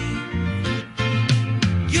name.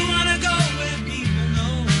 You wanna go where people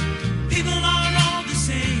know people are all the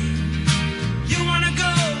same. You wanna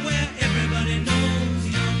go where everybody knows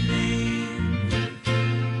your name.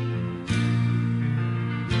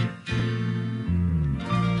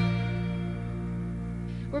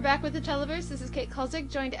 We're back with the Televerse. This is Kate Kulzick,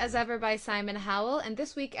 joined as ever by Simon Howell. And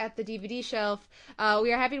this week at the DVD shelf,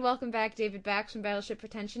 we are happy to welcome back David Bax from Battleship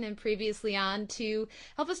Pretension and previously on to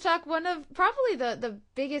help us talk one of probably the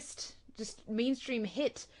biggest just mainstream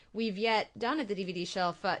hit we've yet done at the DVD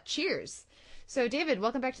shelf, Cheers. So, David,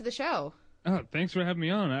 welcome back to the show. Oh, thanks for having me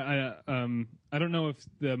on. I don't know if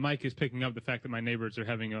the mic is picking up the fact that my neighbors are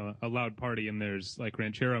having a loud party and there's like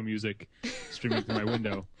ranchero music streaming through my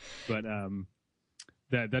window, but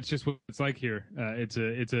that's just what it's like here. It's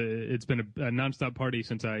been a nonstop party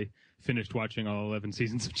since I finished watching all 11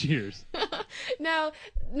 seasons of Cheers. Now,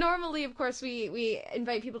 normally, of course, we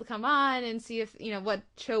invite people to come on and see if, what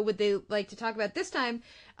show would they like to talk about. This time,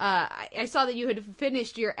 I saw that you had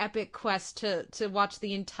finished your epic quest to watch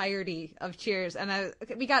the entirety of Cheers, and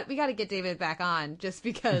we got to get David back on just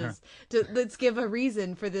because let's give a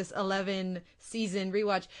reason for this 11 season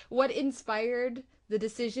rewatch. What inspired the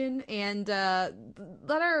decision, and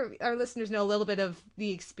let our listeners know a little bit of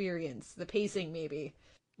the experience, the pacing maybe.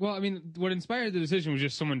 Well, I mean, what inspired the decision was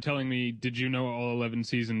just someone telling me, did you know all 11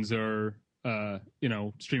 seasons are,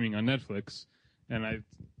 streaming on Netflix? And I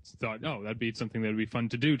thought, oh, that'd be something that would be fun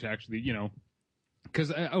to do to actually,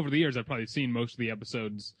 because over the years I've probably seen most of the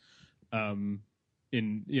episodes in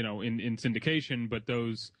syndication, but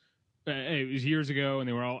those, it was years ago and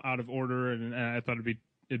they were all out of order, and I thought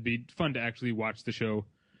it'd be fun to actually watch the show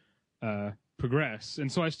progress.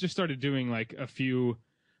 And so I just started doing like a few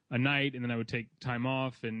a night, and then I would take time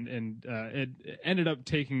off, and it ended up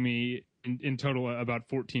taking me in total about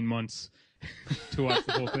 14 months to watch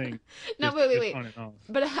the whole thing. No, wait.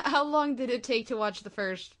 But how long did it take to watch the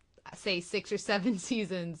first, say, 6 or 7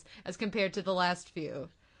 seasons as compared to the last few?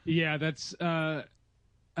 Yeah, that's I'm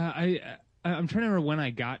trying to remember when I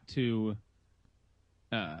got to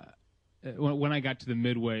when I got to the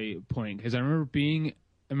midway point, because I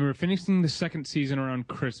remember finishing the second season around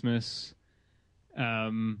Christmas. I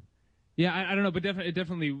don't know, but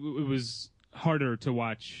definitely it was harder to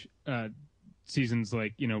watch seasons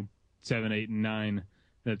like 7, 8, and 9.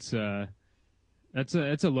 That's a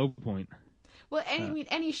low point. Well,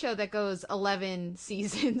 any show that goes 11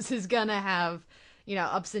 seasons is gonna have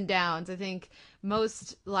ups and downs. I think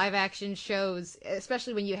most live action shows,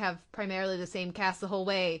 especially when you have primarily the same cast the whole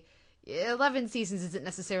way, 11 seasons isn't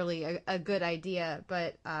necessarily a good idea,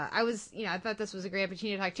 but I thought this was a great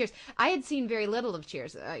opportunity to talk Cheers. I had seen very little of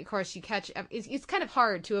Cheers. Of course, it's kind of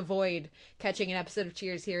hard to avoid catching an episode of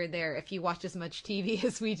Cheers here and there if you watch as much TV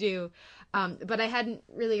as we do. But I hadn't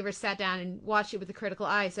really ever sat down and watched it with a critical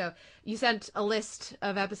eye. So you sent a list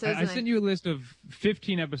of episodes. I sent you a list of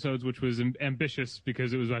 15 episodes, which was ambitious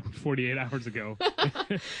because it was like 48 hours ago.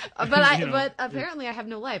 But apparently I have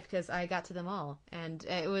no life because I got to them all, and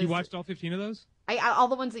it was. You watched all 15 of those? All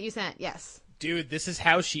the ones that you sent, yes. Dude, this is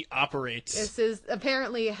how she operates. This is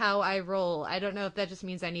apparently how I roll. I don't know if that just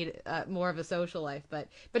means I need more of a social life, but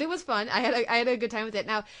it was fun. I had a good time with it.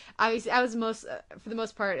 Now, I was for the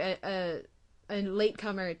most part a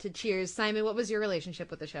latecomer to Cheers. Simon, what was your relationship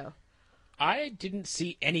with the show? I didn't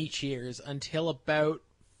see any Cheers until about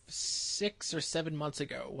 6 or 7 months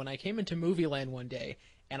ago when I came into Movieland one day,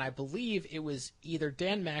 and I believe it was either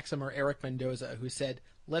Dan Maxim or Eric Mendoza who said,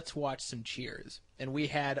 let's watch some Cheers. And we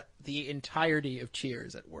had the entirety of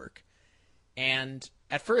Cheers at work. And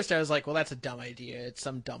at first I was like, well, that's a dumb idea. It's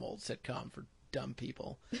some dumb old sitcom for dumb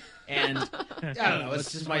people. And I don't know,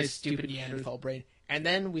 it's just my stupid Neanderthal brain. And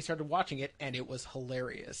then we started watching it, and it was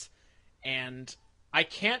hilarious. And I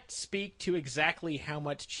can't speak to exactly how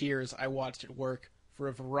much Cheers I watched at work for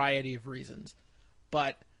a variety of reasons.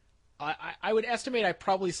 But I would estimate I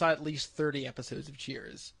probably saw at least 30 episodes of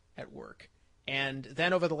Cheers at work. And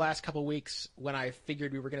then over the last couple weeks, when I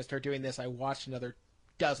figured we were going to start doing this, I watched another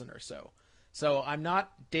dozen or so. So I'm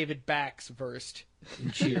not David Bax versed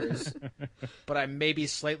in Cheers, but I'm maybe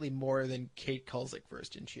slightly more than Kate Kulzick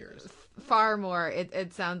versed in Cheers. Far more.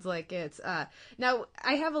 It sounds like it's. Now,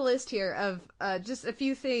 I have a list here of just a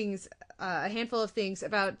few things, a handful of things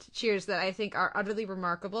about Cheers that I think are utterly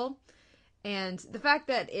remarkable. And the fact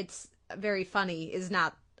that it's very funny is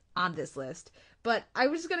not on this list. But I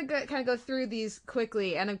was just going to kind of go through these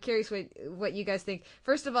quickly, and I'm curious what you guys think.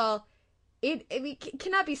 First of all, it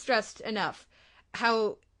cannot be stressed enough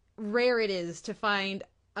how rare it is to find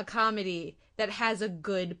a comedy that has a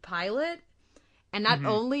good pilot. And not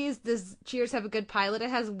only does Cheers have a good pilot, it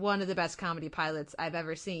has one of the best comedy pilots I've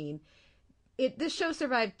ever seen. This show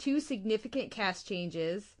survived 2 significant cast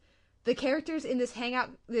changes. The characters in this hangout,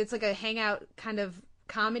 it's like a hangout kind of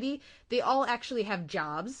comedy, they all actually have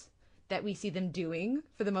jobs that we see them doing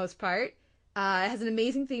for the most part. It has an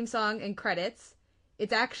amazing theme song and credits.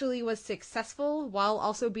 It actually was successful while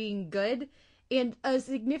also being good. And a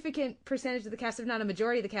significant percentage of the cast, if not a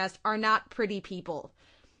majority of the cast, are not pretty people.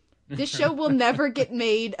 This show will never get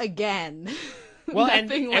made again. Well, and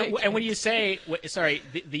when you say, sorry,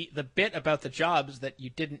 the bit about the jobs that you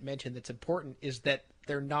didn't mention that's important is that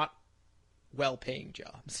they're not well-paying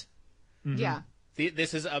jobs. Yeah.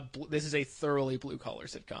 This is a thoroughly blue-collar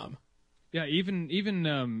sitcom. Yeah,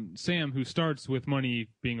 even Sam, who starts with money,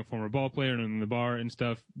 being a former ball player and in the bar and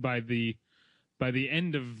stuff, by the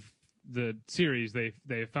end of the series,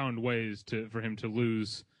 they found ways for him to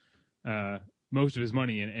lose most of his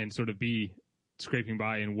money and sort of be scraping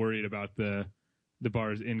by and worried about the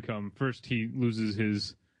bar's income. First, he loses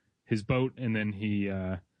his boat, and then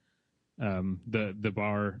the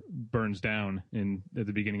bar burns down at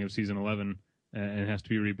the beginning of season 11 and has to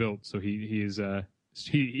be rebuilt. So he is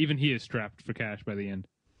strapped for cash by the end.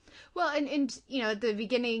 Well, and you know, at the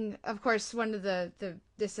beginning, of course, one of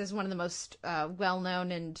this is one of the most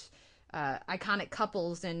well-known and iconic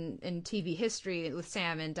couples in TV history with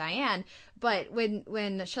Sam and Diane. But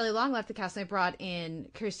when Shelley Long left the cast and I brought in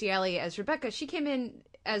Kirstie Alley as Rebecca, she came in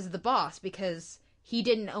as the boss because he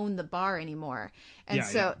didn't own the bar anymore. And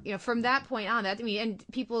you know, from that point on, and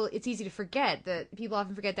people, it's easy to forget that people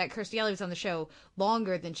often forget that Kirstie Alley was on the show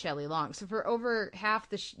longer than Shelley Long. So for over half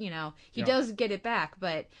he does get it back,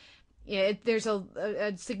 but there's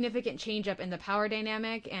a significant change up in the power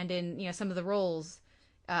dynamic and in, some of the roles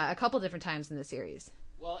a couple different times in the series.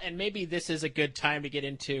 Well, and maybe this is a good time to get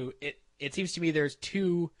into it. It seems to me there's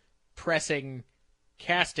 2 pressing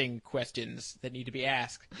casting questions that need to be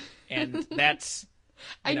asked, and that's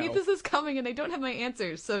I knew this was coming and I don't have my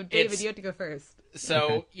answers, so David, you have to go first.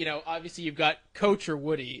 So obviously you've got Coach or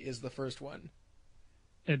Woody is the first one.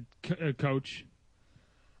 Coach.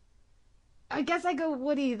 I guess I go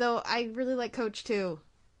Woody, though I really like Coach too.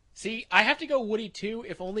 See, I have to go Woody too,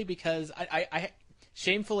 if only because I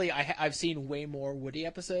shamefully I've seen way more Woody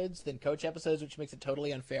episodes than Coach episodes, which makes it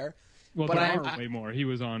totally unfair. Well, but there are way more. He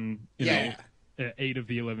was on 8 of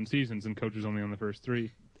the 11 seasons, and Coach was only on the first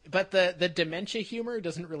 3. But the dementia humor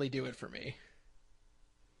doesn't really do it for me.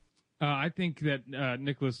 I think that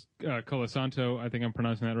Nicholas Colasanto, I think I'm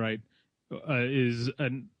pronouncing that right, was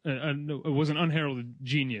an unheralded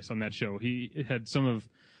genius on that show. He had some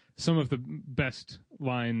of the best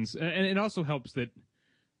lines, and it also helps that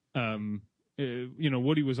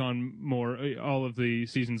Woody was on more all of the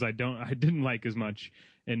seasons I didn't like as much,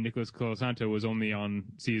 and Nicholas Colasanto was only on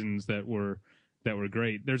seasons that were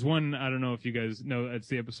great. There's one, I don't know if you guys know, it's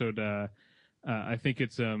the episode I think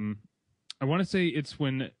it's I want to say it's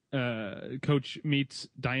when Coach meets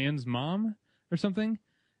Diane's mom or something,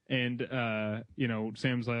 and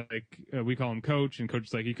Sam's like, we call him Coach, and Coach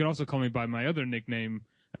is like, you could also call me by my other nickname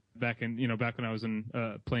back when I was in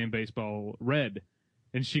playing baseball, Red.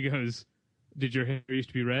 And she goes, did your hair used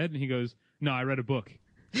to be red? And he goes, no, I read a book.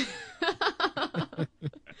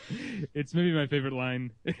 It's maybe my favorite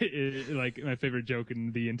line, like my favorite joke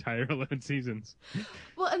in the entire 11 seasons.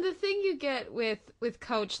 Well, and the thing you get with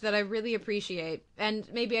Coach that I really appreciate, and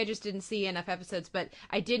maybe I just didn't see enough episodes, but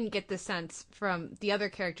I didn't get the sense from the other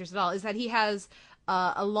characters at all, is that he has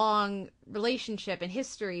a long relationship and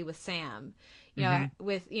history with Sam.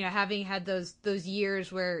 With having had those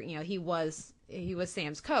years where he was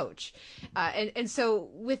Sam's coach, and so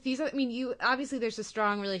with these, obviously there's a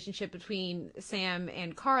strong relationship between Sam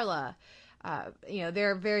and Carla,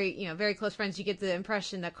 they're very close friends. You get the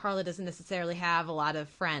impression that Carla doesn't necessarily have a lot of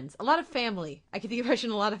friends, a lot of family. I get the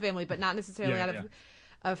impression a lot of family, but not necessarily a lot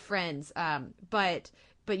of friends.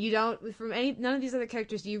 But you don't, from none of these other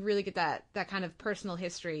characters, do you really get that kind of personal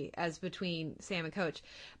history as between Sam and Coach.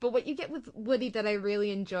 But what you get with Woody that I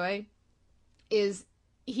really enjoy is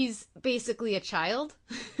he's basically a child.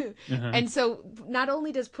 And so not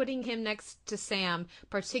only does putting him next to Sam,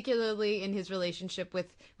 particularly in his relationship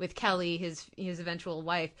with Kelly, his eventual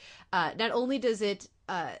wife, not only does it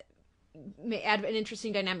add an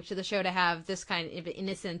interesting dynamic to the show to have this kind of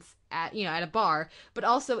innocence at a bar, but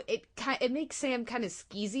also it makes Sam kind of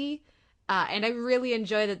skeezy, and I really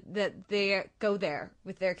enjoy that they go there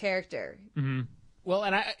with their character. Well,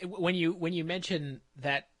 and when you mention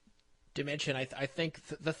that dimension, I think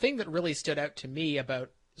the thing that really stood out to me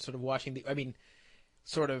about sort of watching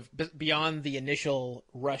sort of beyond the initial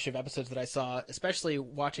rush of episodes that I saw, especially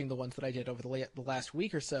watching the ones that I did over the last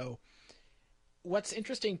week or so, what's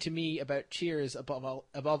interesting to me about Cheers above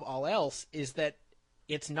all else is that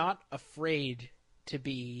it's not afraid to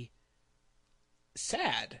be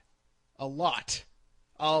sad a lot.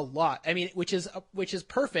 I mean, which is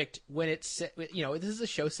perfect when it's, this is a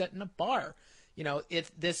show set in a bar.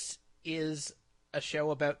 This is a show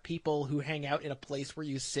about people who hang out in a place where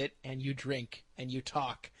you sit and you drink and you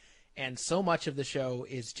talk. And so much of the show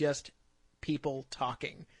is just people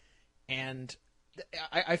talking. And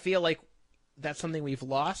I feel like that's something we've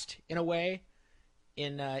lost in a way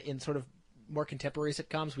in sort of more contemporary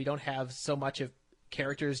sitcoms. We don't have so much of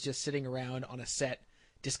characters just sitting around on a set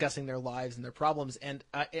discussing their lives and their problems. And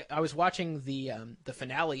I was watching the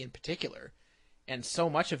finale in particular, and so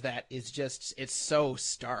much of that is just, it's so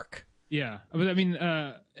stark. Yeah, but I mean,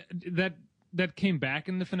 that came back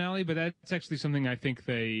in the finale, but that's actually something I think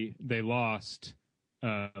they lost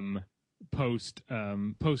post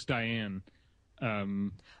Diane.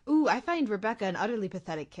 Ooh, I find Rebecca an utterly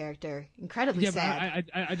pathetic character, incredibly sad.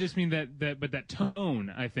 But I just mean that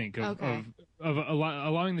tone, I think, of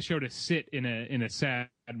allowing the show to sit in a sad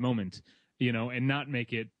moment, and not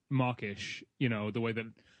make it mawkish, the way that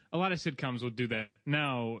a lot of sitcoms will do that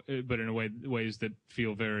now, but in ways that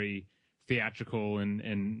feel very theatrical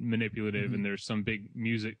and manipulative, and there's some big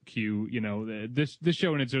music cue. This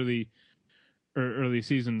show in its early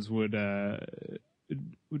seasons would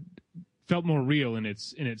felt more real in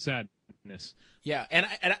its sadness. Yeah, and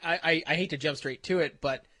I hate to jump straight to it,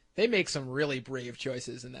 but they make some really brave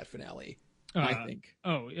choices in that finale, I think.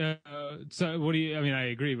 So what do you? I mean,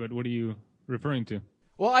 I agree, but what are you referring to?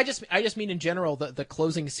 Well, I just mean in general, the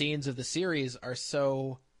closing scenes of the series are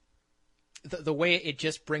so. The way it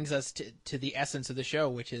just brings us to the essence of the show,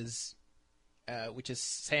 which is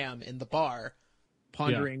Sam in the bar,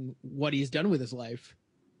 pondering what he's done with his life,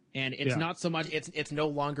 and it's not so much. It's no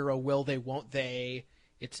longer a will they, won't they.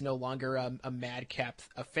 It's no longer a madcap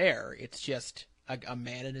affair. It's just a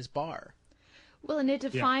man in his bar. Well, and it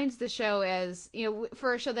defines the show as,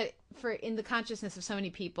 for a show that, in the consciousness of so many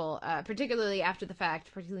people, particularly after the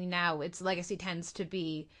fact, particularly now, its legacy tends to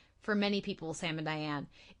be, for many people, Sam and Diane.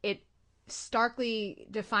 It starkly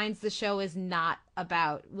defines the show as not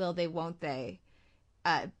about will they, won't they,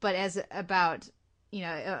 but as about,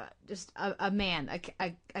 just a man,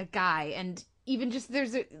 a guy, and even just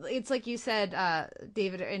it's like you said,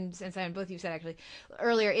 David and Simon, both of you said actually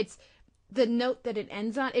earlier, it's the note that it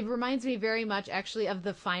ends on. It reminds me very much actually of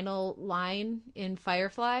the final line in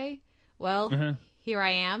Firefly. Well, here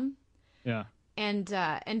I am. Yeah. And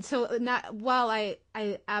so while I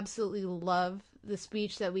absolutely love the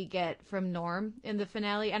speech that we get from Norm in the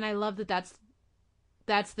finale, and I love that's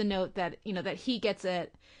the note that that he gets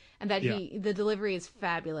it, and that the delivery is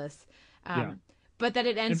fabulous. But that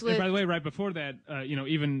it ends with. And by the way, right before that,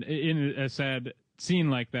 even in a sad scene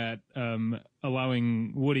like that,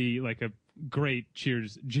 allowing Woody like a great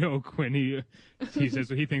Cheers joke when he says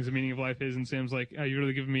what he thinks the meaning of life is, and Sam's like, "Oh, you're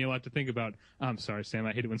really giving me a lot to think about." I'm sorry, Sam.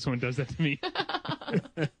 I hate it when someone does that to me.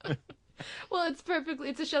 Well,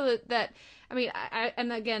 it's a show that I mean,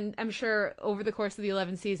 and again, I'm sure over the course of the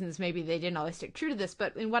 11 seasons, maybe they didn't always stick true to this,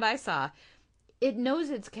 but in what I saw, it knows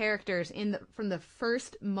its characters from the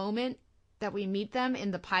first moment that we meet them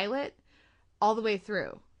in the pilot all the way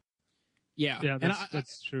through. Yeah,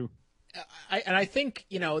 that's true. I think,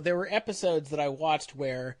 there were episodes that I watched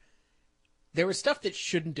where there was stuff that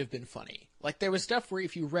shouldn't have been funny. Like there was stuff where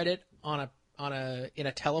if you read it in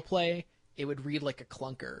a teleplay, it would read like a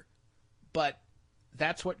clunker. But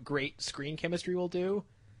that's what great screen chemistry will do.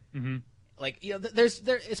 Mm-hmm. Like, there's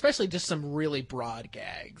especially just some really broad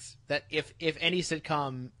gags that if any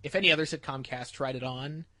other sitcom cast tried it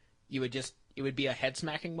on, you would just it would be a head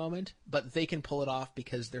smacking moment, but they can pull it off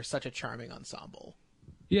because they're such a charming ensemble.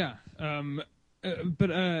 Yeah,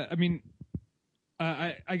 but I mean,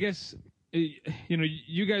 I guess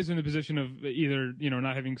you guys are in the position of either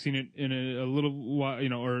not having seen it in a little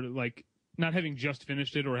while, or like not having just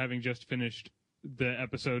finished it, or having just finished the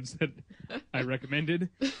episodes that I recommended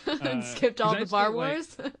and skipped all the Bar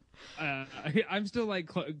Wars. I'm still like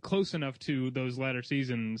close enough to those latter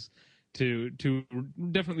seasons to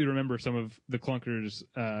definitely remember some of the clunkers.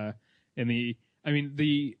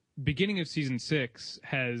 The beginning of season 6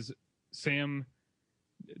 has Sam,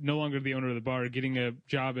 no longer the owner of the bar, getting a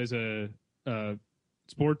job as a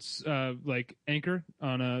sports anchor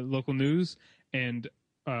on a local news and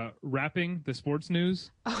rapping the sports news.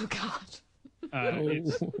 Oh God.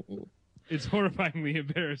 It's horrifyingly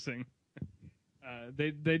embarrassing.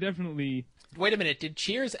 They definitely. Wait a minute! Did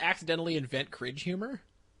Cheers accidentally invent cringe humor?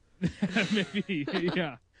 Maybe,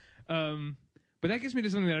 yeah. But that gets me to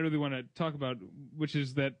something that I really want to talk about, which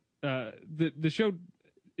is that the show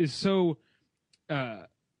is so,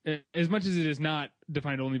 as much as it is not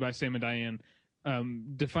defined only by Sam and Diane,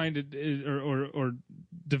 defined or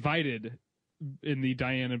divided in the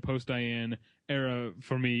Diane and post Diane era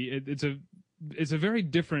for me. It's a very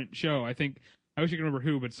different show. I think, I wish I could remember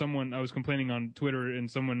who, but I was complaining on Twitter, and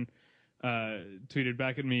someone tweeted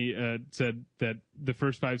back at me, said that the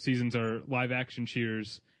first 5 seasons are live action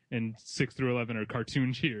Cheers and 6 through 11 are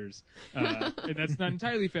cartoon Cheers. And that's not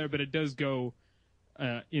entirely fair, but it does go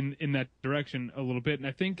in that direction a little bit. And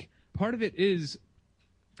I think part of it is,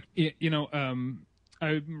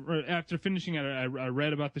 after finishing it, I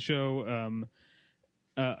read about the show,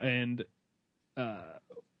 and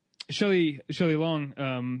Shelley Long,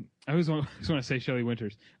 I always want to say Shelley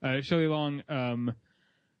Winters. Shelley Long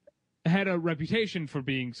had a reputation for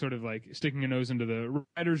being sort of like sticking a nose into the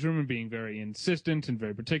writer's room and being very insistent and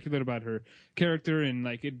very particular about her character, and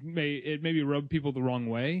like it maybe rubbed people the wrong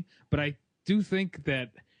way. But I do think that,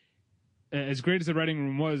 as great as the writing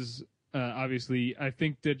room was, obviously, I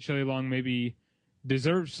think that Shelley Long maybe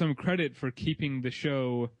deserves some credit for keeping the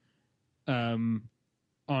show on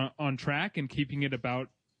track and keeping it about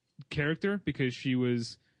character, because she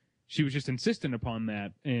was just insistent upon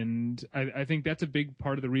that, and I think that's a big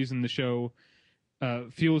part of the reason the show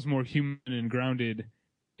feels more human and grounded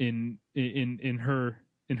in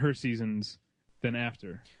her seasons than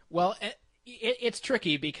after. Well, it's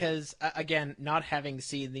tricky because, again, not having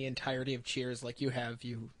seen the entirety of Cheers like you have,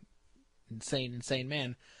 you insane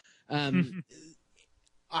man,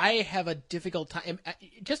 I have a difficult time.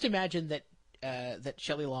 Just imagine that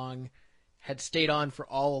Shelley Long had stayed on for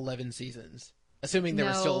all 11 seasons, assuming there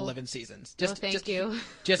were still 11 seasons. Thank you.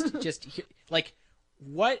 Like,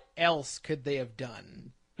 what else could they have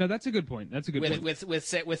done? No, that's a good point. That's a good point.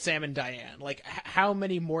 With Sam and Diane. Like, how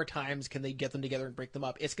many more times can they get them together and break them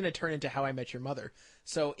up? It's going to turn into How I Met Your Mother.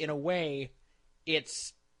 So, in a way,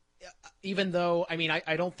 it's, even though, I mean,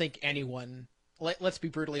 I don't think anyone, let's be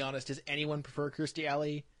brutally honest, does anyone prefer Kirstie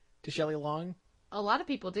Alley to Shelley Long? A lot of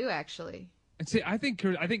people do, actually. See, I think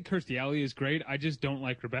Kirstie Alley is great. I just don't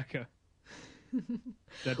like Rebecca.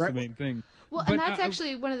 That's the main thing. Well, and that's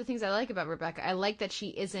actually one of the things I like about Rebecca. I like that she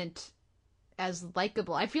isn't as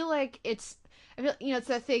likable. I feel like it's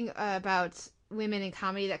that thing about women in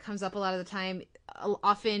comedy that comes up a lot of the time.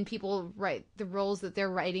 Often people write the roles that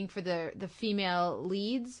they're writing for the female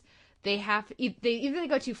leads. Either they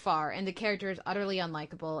go too far and the character is utterly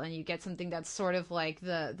unlikable, and you get something that's sort of like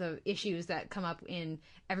the issues that come up in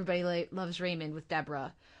Everybody Loves Raymond with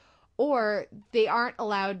Deborah, or they aren't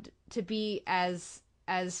allowed to be as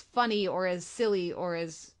funny or as silly or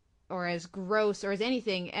as gross or as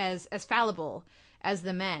anything as fallible as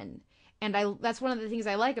the men. And that's one of the things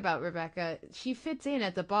I like about Rebecca. She fits in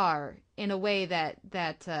at the bar in a way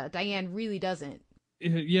that Diane really doesn't.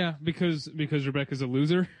 Yeah, because Rebecca's a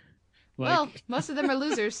loser. Well, most of them are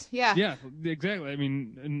losers. Yeah. Yeah, exactly. I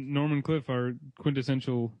mean, Norman Cliff are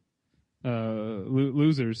quintessential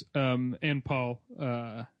losers. And Paul.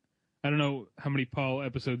 I don't know how many Paul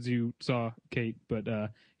episodes you saw, Kate, but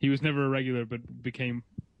he was never a regular, but became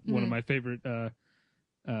one of my favorite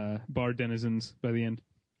bar denizens by the end.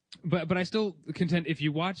 But I still contend, if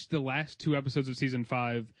you watch the last 2 episodes of season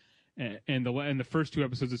 5 and the first 2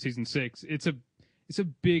 episodes of season 6, it's a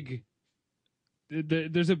big.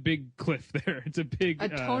 There's a big cliff there. It's a big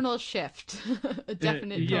tonal shift, a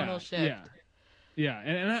definite tonal shift. Yeah,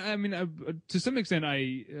 and I mean, to some extent,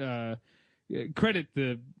 I credit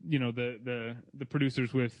the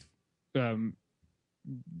producers with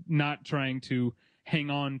not trying to hang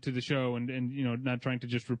on to the show and not trying to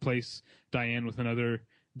just replace Diane with another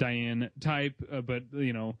Diane type, but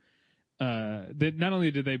that not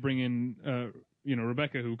only did they bring in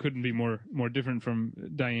Rebecca, who couldn't be more different from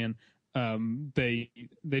Diane, they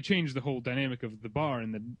changed the whole dynamic of the bar,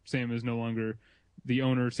 and that Sam is no longer the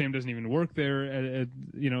owner. Sam doesn't even work there at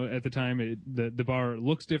the time. The bar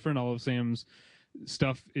looks different. All of Sam's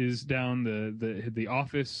stuff is down. The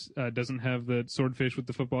office doesn't have the swordfish with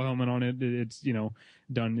the football helmet on it. It's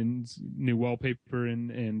done in new wallpaper,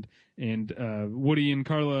 and Woody and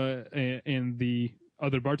Carla and the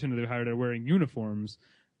other bartender they hired are wearing uniforms,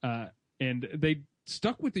 and they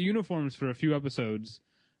stuck with the uniforms for a few episodes,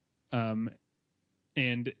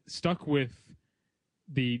 and stuck with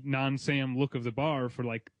the non-Sam look of the bar for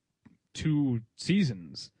like 2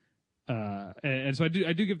 seasons, and so I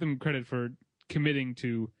do give them credit for committing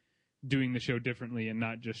to doing the show differently and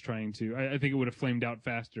not just trying to. I think it would have flamed out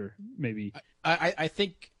faster, maybe. I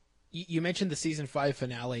think you mentioned the season 5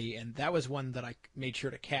 finale, and that was one that I made sure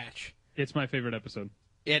to catch. It's my favorite episode.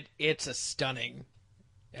 It's a stunning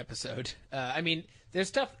episode. I mean, there's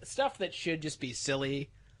stuff that should just be silly,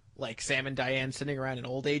 like Sam and Diane sitting around in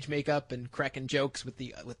old age makeup and cracking jokes with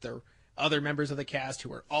their other members of the cast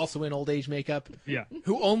who are also in old age makeup. Yeah.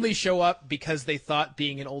 Who only show up because they thought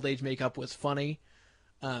being in old age makeup was funny.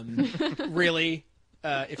 Really,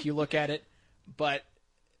 if you look at it, but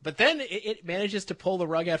then it manages to pull the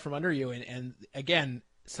rug out from under you, and again,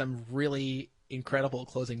 some really incredible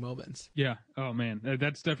closing moments. Yeah. Oh man,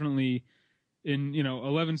 that's definitely in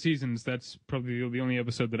 11 seasons. That's probably the only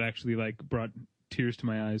episode that actually like brought tears to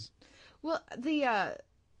my eyes. Well, I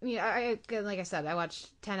like I said, I watched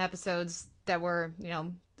 10 episodes that were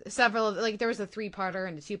several of, like, there was a 3-parter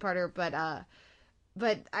and a 2-parter, but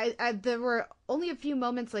I there were only a few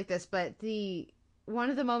moments like this, but one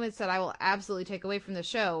of the moments that I will absolutely take away from the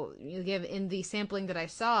show, in the sampling that I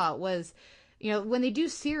saw, was, when they do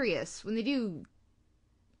serious, when they do,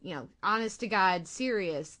 honest to God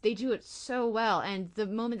serious, they do it so well. And the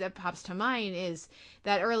moment that pops to mind is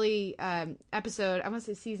that early episode, I want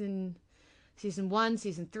to say season 1,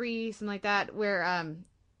 season 3, something like that, where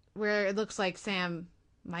it looks like Sam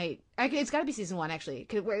might, it's got to be season 1 actually,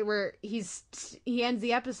 where he ends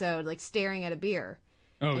the episode like staring at a beer.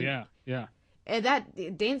 Oh, yeah. And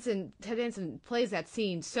Ted Danson plays that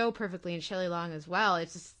scene so perfectly, and Shelley Long as well.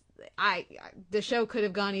 It's just, the show could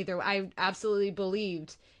have gone either. I absolutely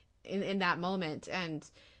believed in that moment, and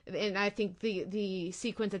I think the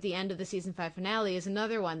sequence at the end of the season 5 finale is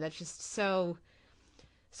another one that's just so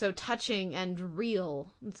touching and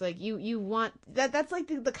real. It's like you want that's like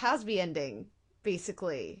the Cosby ending,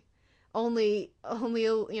 basically, only a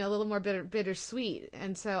little more bittersweet.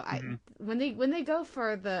 And so when they go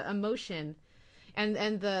for the emotion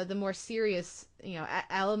and the more serious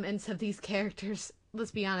elements of these characters,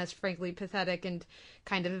 let's be honest, frankly pathetic and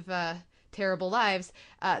kind of terrible lives,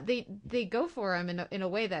 they go for them in a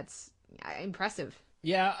way that's impressive.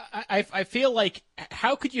 Yeah, I feel like,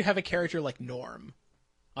 how could you have a character like Norm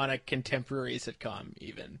on a contemporary sitcom?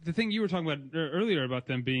 Even the thing you were talking about earlier about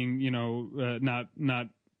them being not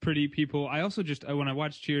pretty people, I also just, when I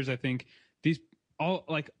watch Cheers, I think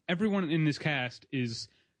everyone in this cast is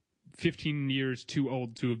 15 years too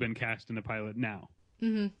old to have been cast in a pilot now.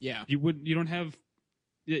 Mm-hmm. Yeah, you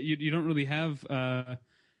don't really have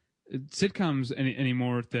sitcoms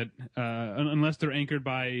anymore that unless they're anchored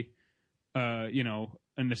by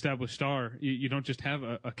an established star, you don't just have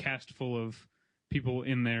a cast full of people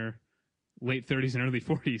in their late 30s and early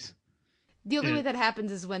 40s. The only way that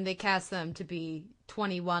happens is when they cast them to be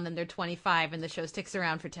 21 and they're 25 and the show sticks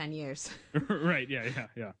around for 10 years. Right,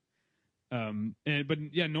 yeah.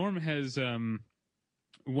 Norm has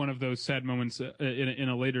one of those sad moments in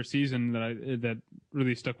a later season that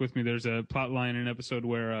really stuck with me. There's a plot line in an episode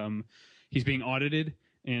where he's being audited,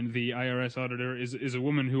 and the IRS auditor is a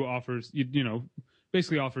woman who offers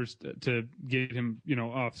basically offers to get him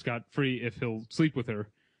off scot-free if he'll sleep with her,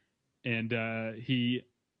 and he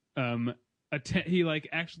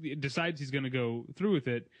actually decides he's going to go through with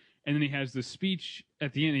it, and then he has this speech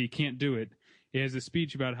at the end. He can't do it. He has this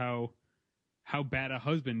speech about how bad a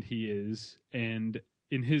husband he is, and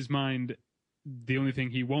in his mind, the only thing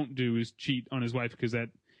he won't do is cheat on his wife, because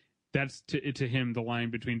that's to him the line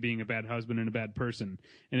between being a bad husband and a bad person.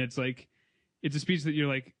 And it's a speech that you're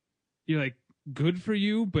like, good for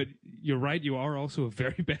you, but you're right, you are also a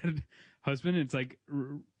very bad husband. It's like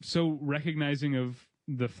so recognizing of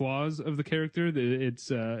the flaws of the character.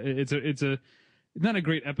 It's not a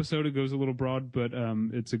great episode. It goes a little broad, but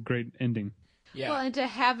it's a great ending. Yeah. Well, and to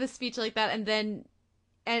have a speech like that, and then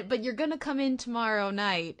but you're gonna come in tomorrow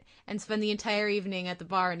night and spend the entire evening at the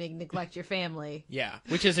bar and neglect your family. Yeah,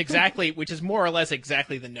 which is more or less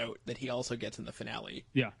exactly the note that he also gets in the finale.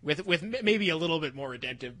 Yeah, with maybe a little bit more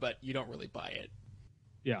redemptive, but you don't really buy it.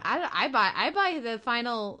 Yeah, I buy the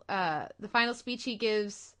final speech he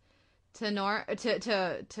gives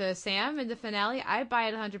to Sam in the finale. I buy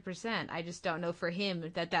it 100%. I just don't know for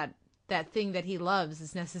him that thing that he loves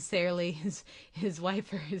is necessarily his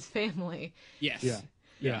wife or his family. Yes.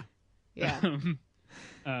 Yeah.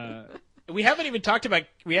 We haven't even talked about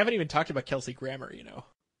Kelsey Grammer, you know.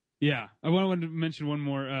 Yeah, I wanted to mention one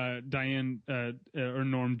more Diane or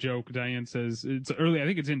Norm joke. Diane says it's early. I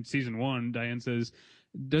think it's in season 1. Diane says,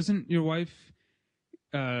 "Doesn't your wife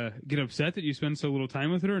get upset that you spend so little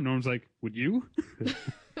time with her?" And Norm's like, "Would you?"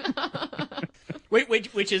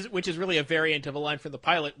 Which is really a variant of a line from the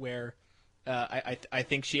pilot where I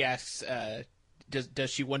think she asks,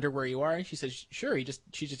 "Does she wonder where you are?" And she says, "Sure."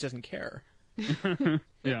 She just doesn't care.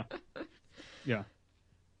 Yeah.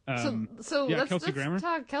 So yeah, let's Grammer?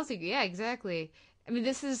 talk Kelsey. Yeah, exactly. I mean,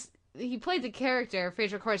 he played the character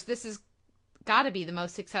Frasier. Of course, this has got to be the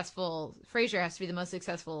most successful. Frasier has to be the most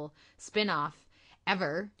successful spin-off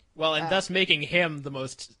ever. Well, and thus making him the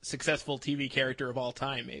most successful TV character of all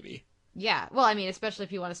time, maybe. Yeah, well, I mean, especially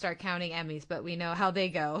if you want to start counting Emmys, but we know how they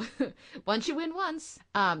go. Once you win once.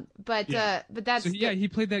 But that's... So, yeah, he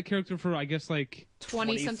played that character for, I guess, like...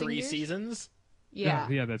 20-something years? seasons? Yeah.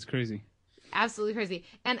 Yeah, that's crazy. Absolutely crazy.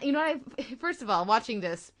 And, you know what, first of all, watching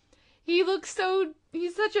this, he's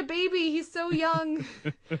such a baby. He's so young.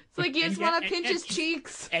 It's like you just want to pinch his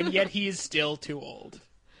cheeks. And yet he is still too old.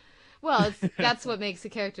 Well, that's what makes the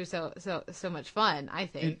character so much fun, I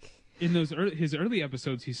think. In those his early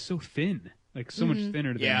episodes, he's so thin, like so much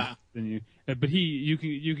thinner than you. But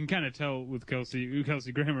you can kind of tell with Kelsey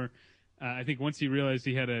Grammer. I think once he realized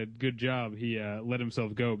he had a good job, he let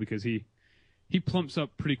himself go because he plumps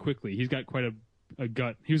up pretty quickly. He's got quite a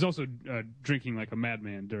gut. He was also drinking like a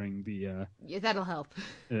madman during the. Yeah, that'll help.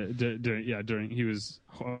 During he was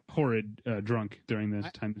horrid drunk during the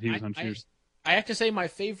time that he was on Cheers. I have to say my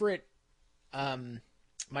favorite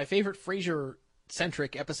Frasier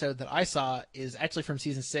centric episode that I saw is actually from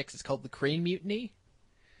season 6. It's called The Crane Mutiny.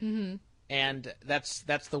 Mm-hmm. And that's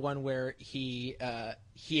the one where he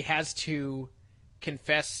has to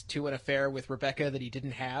confess to an affair with Rebecca that he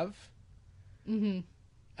didn't have. Mm-hmm.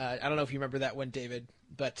 I don't know if you remember that one, David,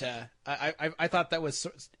 but I thought that was,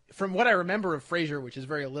 from what I remember of Frasier, which is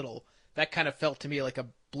very little, that kind of felt to me like a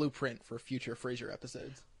blueprint for future Frasier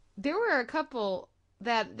episodes. There were a couple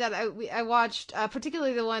that I watched,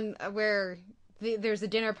 particularly the one where there's a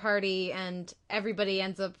dinner party and everybody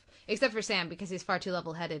ends up, except for Sam because he's far too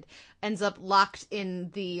level-headed, ends up locked in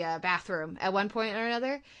the bathroom at one point or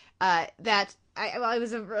another. It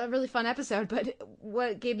was a really fun episode, but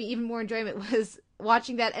what gave me even more enjoyment was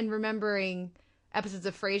watching that and remembering episodes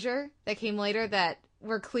of Frasier that came later that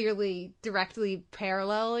were clearly directly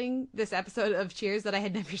paralleling this episode of Cheers that I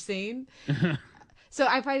had never seen. So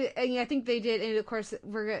I think they did, and of course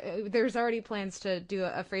there's already plans to do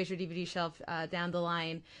a Frasier DVD shelf down the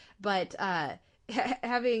line, but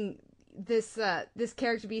having this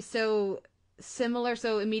character be so similar,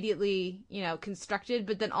 so immediately constructed,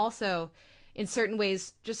 but then also in certain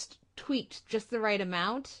ways just tweaked just the right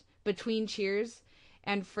amount between Cheers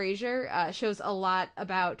and Frasier shows a lot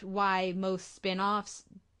about why most spin-offs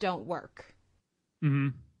don't work.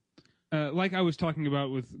 Mm-hmm. Like I was talking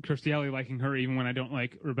about with Kirstie Alley liking her even when I don't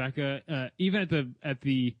like Rebecca, even at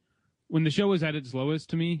the when the show was at its lowest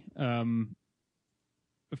to me,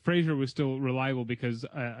 Frasier was still reliable because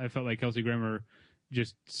I felt like Kelsey Grammer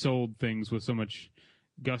just sold things with so much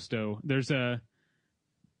gusto. There's a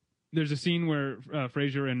scene where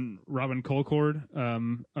Frasier and Robin Colcord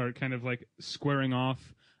are kind of like squaring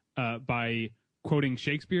off by quoting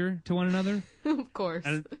Shakespeare to one another. Of course.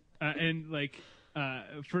 And like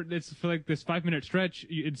for like this 5-minute stretch,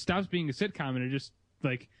 it stops being a sitcom and it's just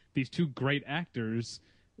like these two great actors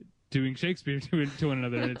doing Shakespeare to one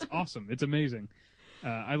another, and it's awesome. It's amazing.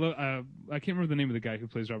 I can't remember the name of the guy who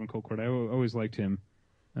plays Robin Colcord. I always liked him.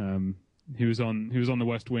 He was on The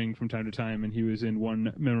West Wing from time to time, and he was in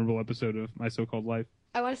one memorable episode of My So-Called Life.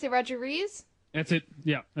 I want to say Roger Rees. That's it.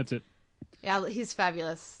 Yeah, that's it. Yeah, he's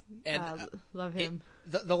fabulous. And love him.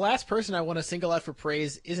 The last person I want to single out for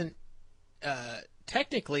praise isn't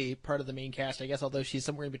technically part of the main cast, I guess, although she's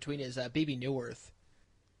somewhere in between, is Bebe Neuwirth.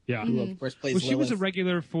 Yeah. Who, of course, plays Well, she Lilith. was a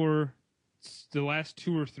regular for the last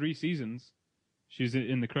 2 or 3 seasons. She's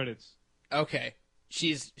in the credits. Okay.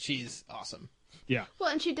 She's awesome. Yeah. Well,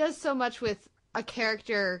 and she does so much with a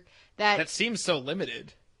character that seems so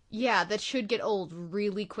limited. Yeah, that should get old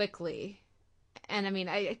really quickly. And I mean,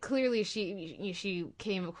 clearly she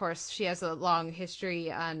came, of course, she has a long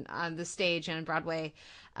history on the stage and on Broadway,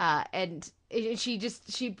 and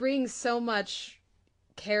she brings so much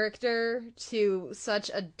character to such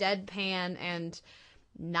a deadpan and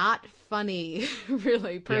not funny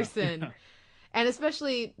really person. Yeah. And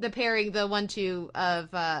especially the pairing, the 1-2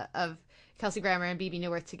 of Kelsey Grammer and Bebe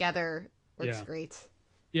Neuwirth together works great.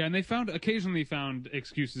 Yeah, and they occasionally found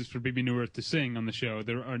excuses for Bebe Neuwirth to sing on the show.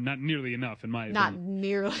 There are not nearly enough, in my opinion. Not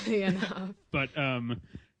nearly enough. But I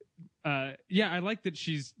like that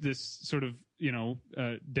she's this sort of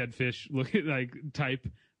dead fish type.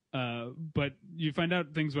 But you find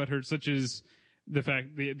out things about her, such as the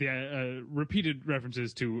fact the repeated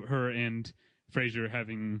references to her and Frasier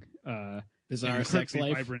having bizarre sex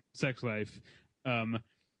life, vibrant sex life.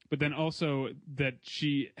 But then also that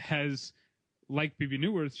she has, like Bebe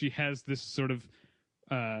Neuwirth, she has this sort of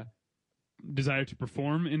desire to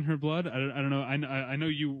perform in her blood. I don't know. I know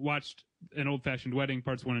you watched An Old-Fashioned Wedding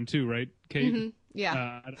parts 1 and 2, right, Kate? Mm-hmm.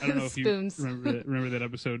 Yeah. I don't know if you remember that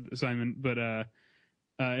episode, Simon, but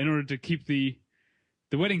in order to keep the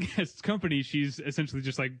wedding guests company, she's essentially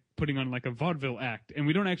just like putting on like a vaudeville act, and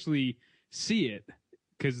we don't actually see it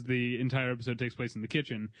because the entire episode takes place in the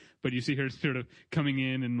kitchen, but you see her sort of coming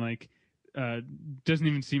in and like doesn't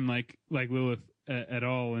even seem like Lilith at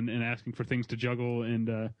all, and asking for things to juggle,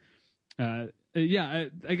 and I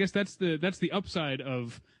guess that's the upside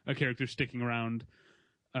of a character sticking around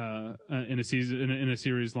in a season, in a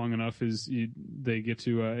series long enough, is they get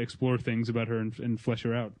to explore things about her and flesh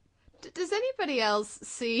her out. Does anybody else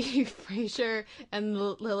see Frasier and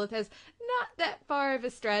Lilith as not that far of a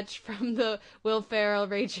stretch from the Will Ferrell,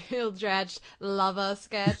 Rachel Dratch Lava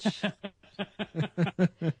sketch?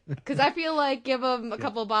 Because I feel like give them a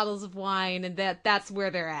couple bottles of wine and that's where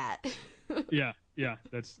they're at. yeah,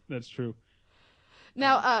 that's true.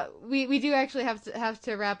 Now, we do actually have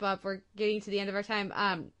to wrap up. We're getting to the end of our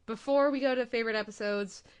time. Before we go to favorite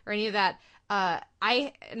episodes or any of that,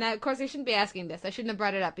 now, of course, I shouldn't be asking this. I shouldn't have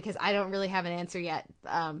brought it up because I don't really have an answer yet.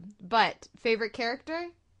 But favorite character,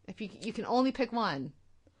 if you can only pick one.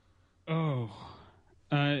 Oh,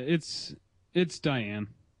 it's Diane.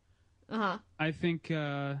 Uh-huh. I think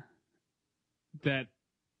that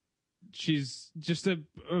she's just a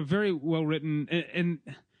very well written, and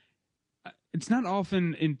it's not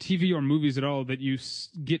often in TV or movies at all that you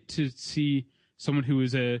get to see someone who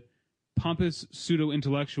is a pompous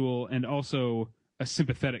pseudo-intellectual and also a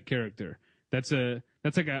sympathetic character. That's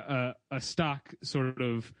like a stock sort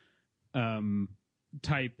of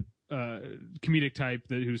type, comedic type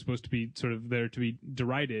who's supposed to be sort of there to be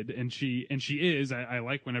derided, and she is. I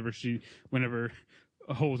like whenever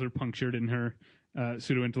holes are punctured in her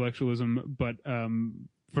pseudo-intellectualism, but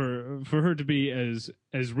for her to be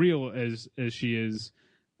as real as she is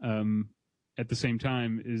at the same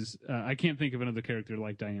time is I can't think of another character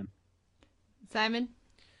like Diane. Simon?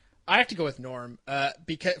 I have to go with Norm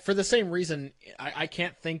because for the same reason I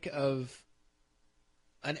can't think of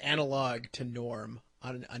an analog to Norm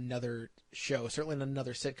on another show, certainly in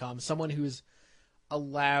another sitcom, someone who's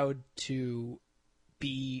allowed to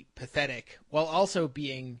be pathetic while also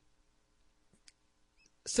being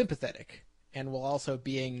sympathetic and while also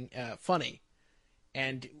being funny,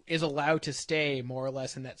 and is allowed to stay more or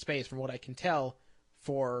less in that space, from what I can tell,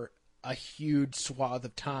 for a huge swath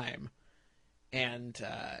of time, and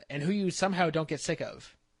who you somehow don't get sick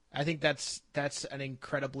of. I think that's an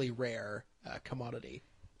incredibly rare commodity.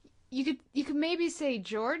 You could maybe say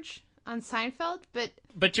George on Seinfeld,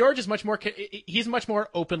 but George is much more he's much more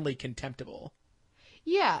openly contemptible.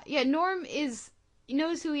 Yeah. Norm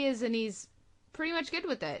knows who he is, and he's pretty much good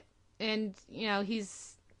with it. And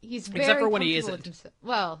he's very except for when he isn't.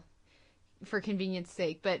 Well, for convenience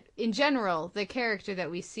sake, but in general, the character that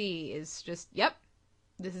we see is just, yep,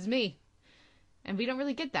 this is me, and we don't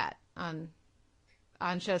really get that on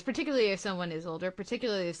shows, particularly if someone is older,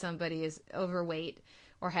 particularly if somebody is overweight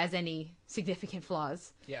or has any significant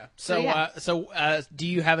flaws. Yeah. So do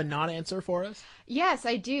you have a non-answer for us? Yes,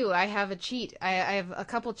 I do. I have a cheat. I have a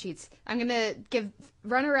couple cheats. I'm gonna give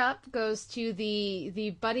runner-up goes to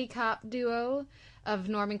the buddy cop duo of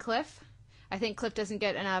Norm and Cliff. I think Cliff doesn't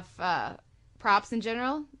get enough props in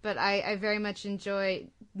general, but I very much enjoy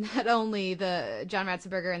not only the John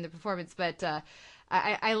Ratzenberger and the performance, but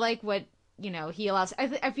I like what he allows.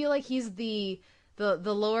 I feel like he's the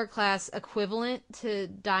lower class equivalent to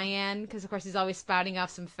Diane, because of course he's always spouting off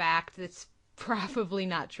some fact that's probably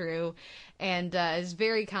not true, and is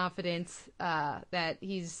very confident that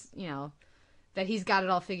he's he's got it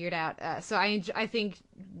all figured out. So I think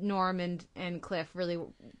Norm and Cliff really,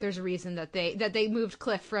 there's a reason that they moved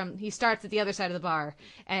Cliff from, he starts at the other side of the bar,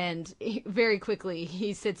 and very quickly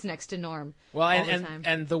he sits next to Norm. Well,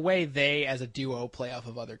 and the way they as a duo play off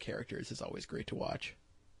of other characters is always great to watch.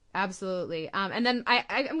 Absolutely. And then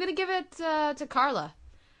I'm gonna give it to Carla.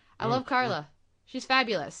 I love Carla. She's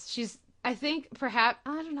fabulous. I think perhaps,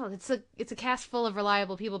 I don't know, it's a cast full of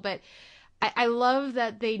reliable people, but I love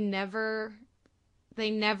that they never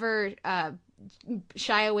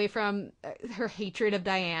shy away from her hatred of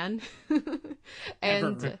Diane.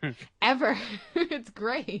 And ever. It's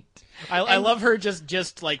great. I love her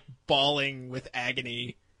just like bawling with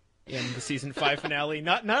agony in the season 5 finale,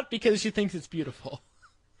 not because she thinks it's beautiful.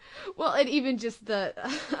 Well, and even just the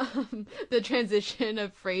transition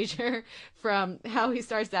of Frasier from how he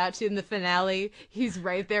starts out to in the finale, he's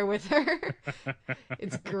right there with her.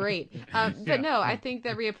 It's great. But no, I think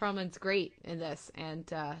that Rhea Perlman's great in this, and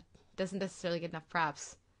doesn't necessarily get enough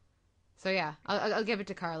props. So yeah, I'll give it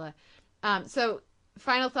to Carla. So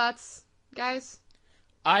final thoughts, guys?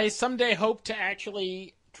 I someday hope to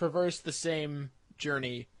actually traverse the same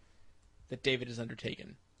journey that David has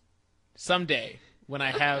undertaken. Someday, when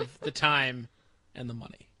I have the time and the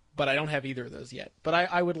money. But I don't have either of those yet. But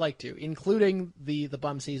I would like to, including the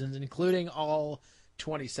bum seasons, including all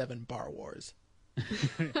 27 Bar Wars.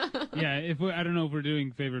 Yeah, I don't know if we're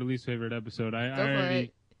doing favorite or least favorite episode.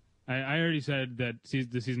 I already said that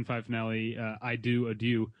the season 5 finale, I Do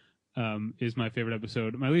Adieu, is my favorite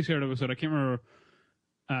episode. My least favorite episode, I can't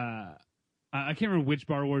remember which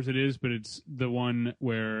Bar Wars it is, but it's the one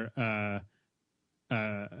where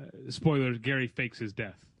spoilers, Gary fakes his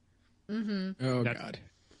death. Mm-hmm. Oh, God.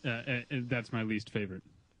 That's my least favorite.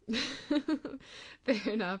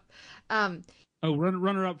 Fair enough.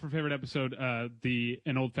 Runner up for favorite episode,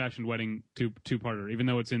 an old-fashioned wedding two-parter. Even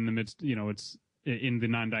though it's in the midst, it's in the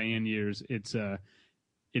non-Diane years, it's an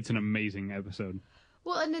amazing episode.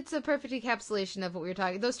 Well, and it's a perfect encapsulation of what we were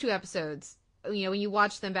talking. Those two episodes, when you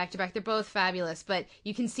watch them back to back, they're both fabulous, but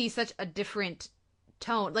you can see such a different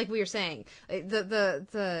tone, like we were saying.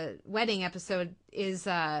 The wedding episode is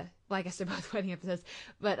well, I guess they're both wedding episodes,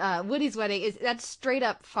 but Woody's wedding that's straight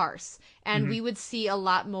up farce, and we would see a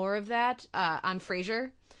lot more of that on Frasier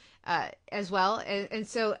as well, and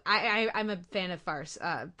so I'm a fan of farce,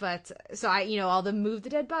 but so all the move the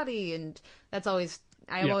dead body, and that's always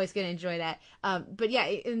I'm always going to enjoy that, but yeah,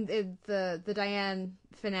 in the Diane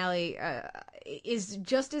finale is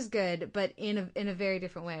just as good, but in a very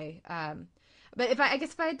different way. But if I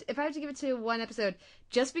had to give it to one episode,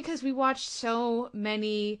 just because we watched so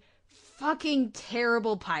many fucking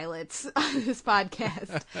terrible pilots on this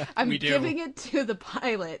podcast, I'm giving it to the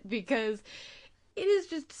pilot because it is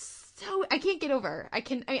just so, I can't get over.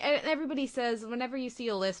 Everybody says whenever you see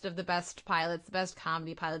a list of the best pilots, the best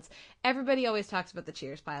comedy pilots, everybody always talks about the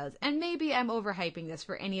Cheers pilots. And maybe I'm overhyping this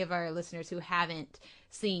for any of our listeners who haven't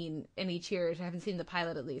seen any Cheers, or haven't seen the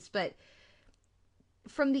pilot at least, but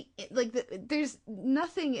from there's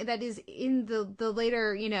nothing that is in the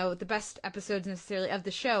later, the best episodes necessarily of the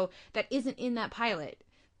show that isn't in that pilot.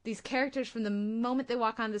 These characters, from the moment they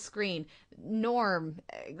walk on the screen, Norm,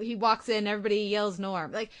 he walks in, everybody yells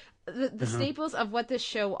Norm. Like the staples of what this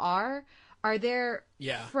show are there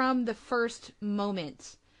from the first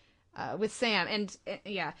moment with Sam, and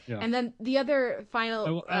and then the other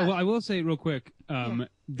final. I will say real quick,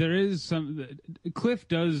 there is Cliff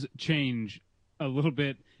does change a little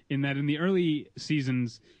bit in that in the early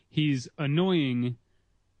seasons he's annoying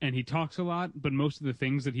and he talks a lot, but most of the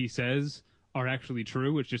things that he says are actually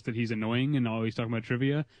true. It's just that he's annoying and always talking about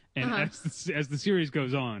trivia. And as the series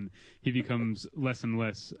goes on, he becomes less and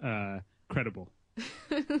less credible.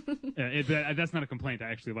 That's not a complaint. I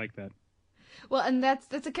actually like that. Well, and that's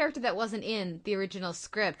a character that wasn't in the original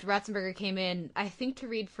script. Ratzenberger came in, I think, to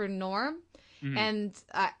read for Norm, and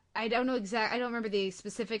I don't know I don't remember the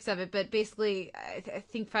specifics of it, but basically, I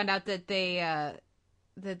think found out that they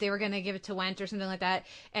were going to give it to Wendt or something like that.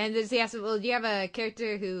 And he asked, "Well, do you have a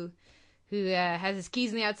character who has his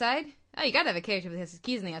keys on the outside?" Oh, you got to have a character who has his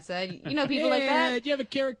keys on the outside. People like that. Do you have a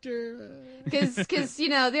character? Because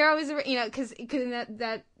they're always because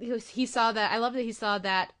that he saw that. I love that he saw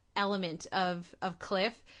that element of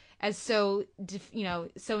Cliff as so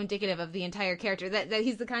indicative of the entire character, that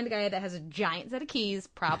he's the kind of guy that has a giant set of keys,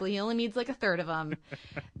 probably he only needs like a third of them,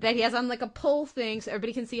 that he has on like a pull thing so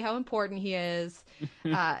everybody can see how important he is.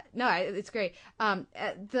 It's great.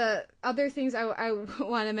 The other things I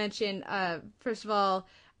want to mention, first of all,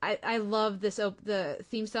 I love the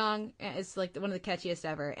theme song. It's like one of the catchiest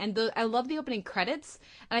ever, and I love the opening credits,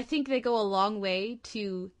 and I think they go a long way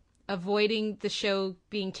to avoiding the show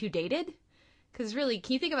being too dated. Because really,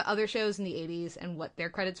 can you think of other shows in the 80s and what their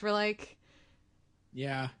credits were like?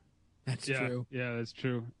 Yeah, that's true. Yeah, that's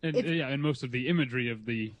true. And most of the imagery of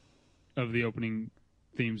the opening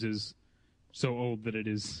themes is so old that it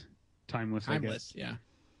is timeless. I guess. Yeah.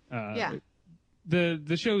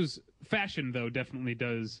 The show's fashion though definitely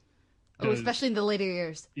does. Especially in the later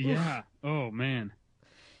years. Yeah. Oof. Oh man.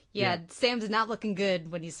 Yeah, Sam's not looking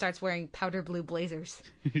good when he starts wearing powder blue blazers.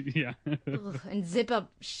 Yeah. And zip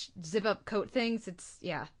up coat things.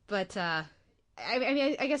 But I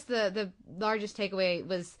guess the largest takeaway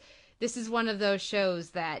was this is one of those shows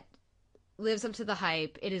that lives up to the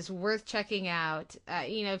hype. It is worth checking out.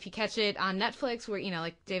 If you catch it on Netflix, where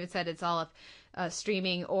like David said, it's all up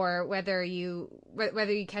streaming, or whether you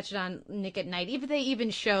catch it on Nick at Night. Even they even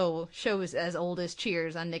show shows as old as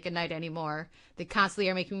Cheers on Nick at Night anymore. They constantly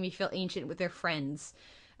are making me feel ancient with their Friends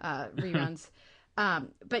reruns.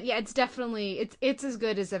 But yeah, it's definitely it's as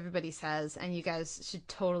good as everybody says, and you guys should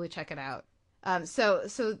totally check it out. So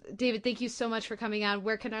David, thank you so much for coming on.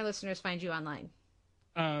 Where can our listeners find you online?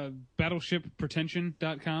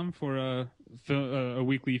 BattleshipPretension.com for a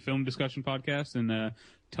weekly film discussion podcast and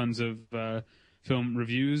tons of film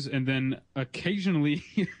reviews, and then occasionally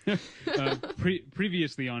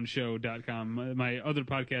previously-on-show.com. My other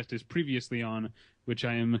podcast is Previously On, which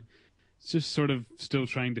I am just sort of still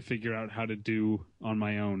trying to figure out how to do on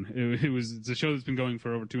my own. It's a show that's been going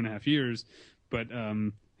for over 2.5 years, but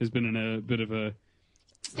has been in a bit of a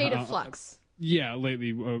state of flux. Yeah,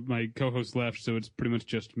 lately my co-host left, so it's pretty much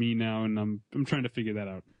just me now, and I'm trying to figure that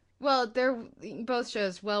out. Well, they're both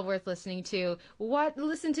shows well worth listening to.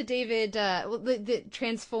 Listen to David the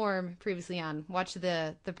Transform Previously On. Watch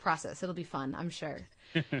the process. It'll be fun, I'm sure.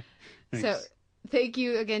 So thank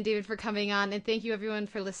you again, David, for coming on, and thank you everyone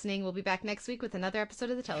for listening. We'll be back next week with another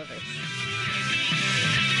episode of The Televerse.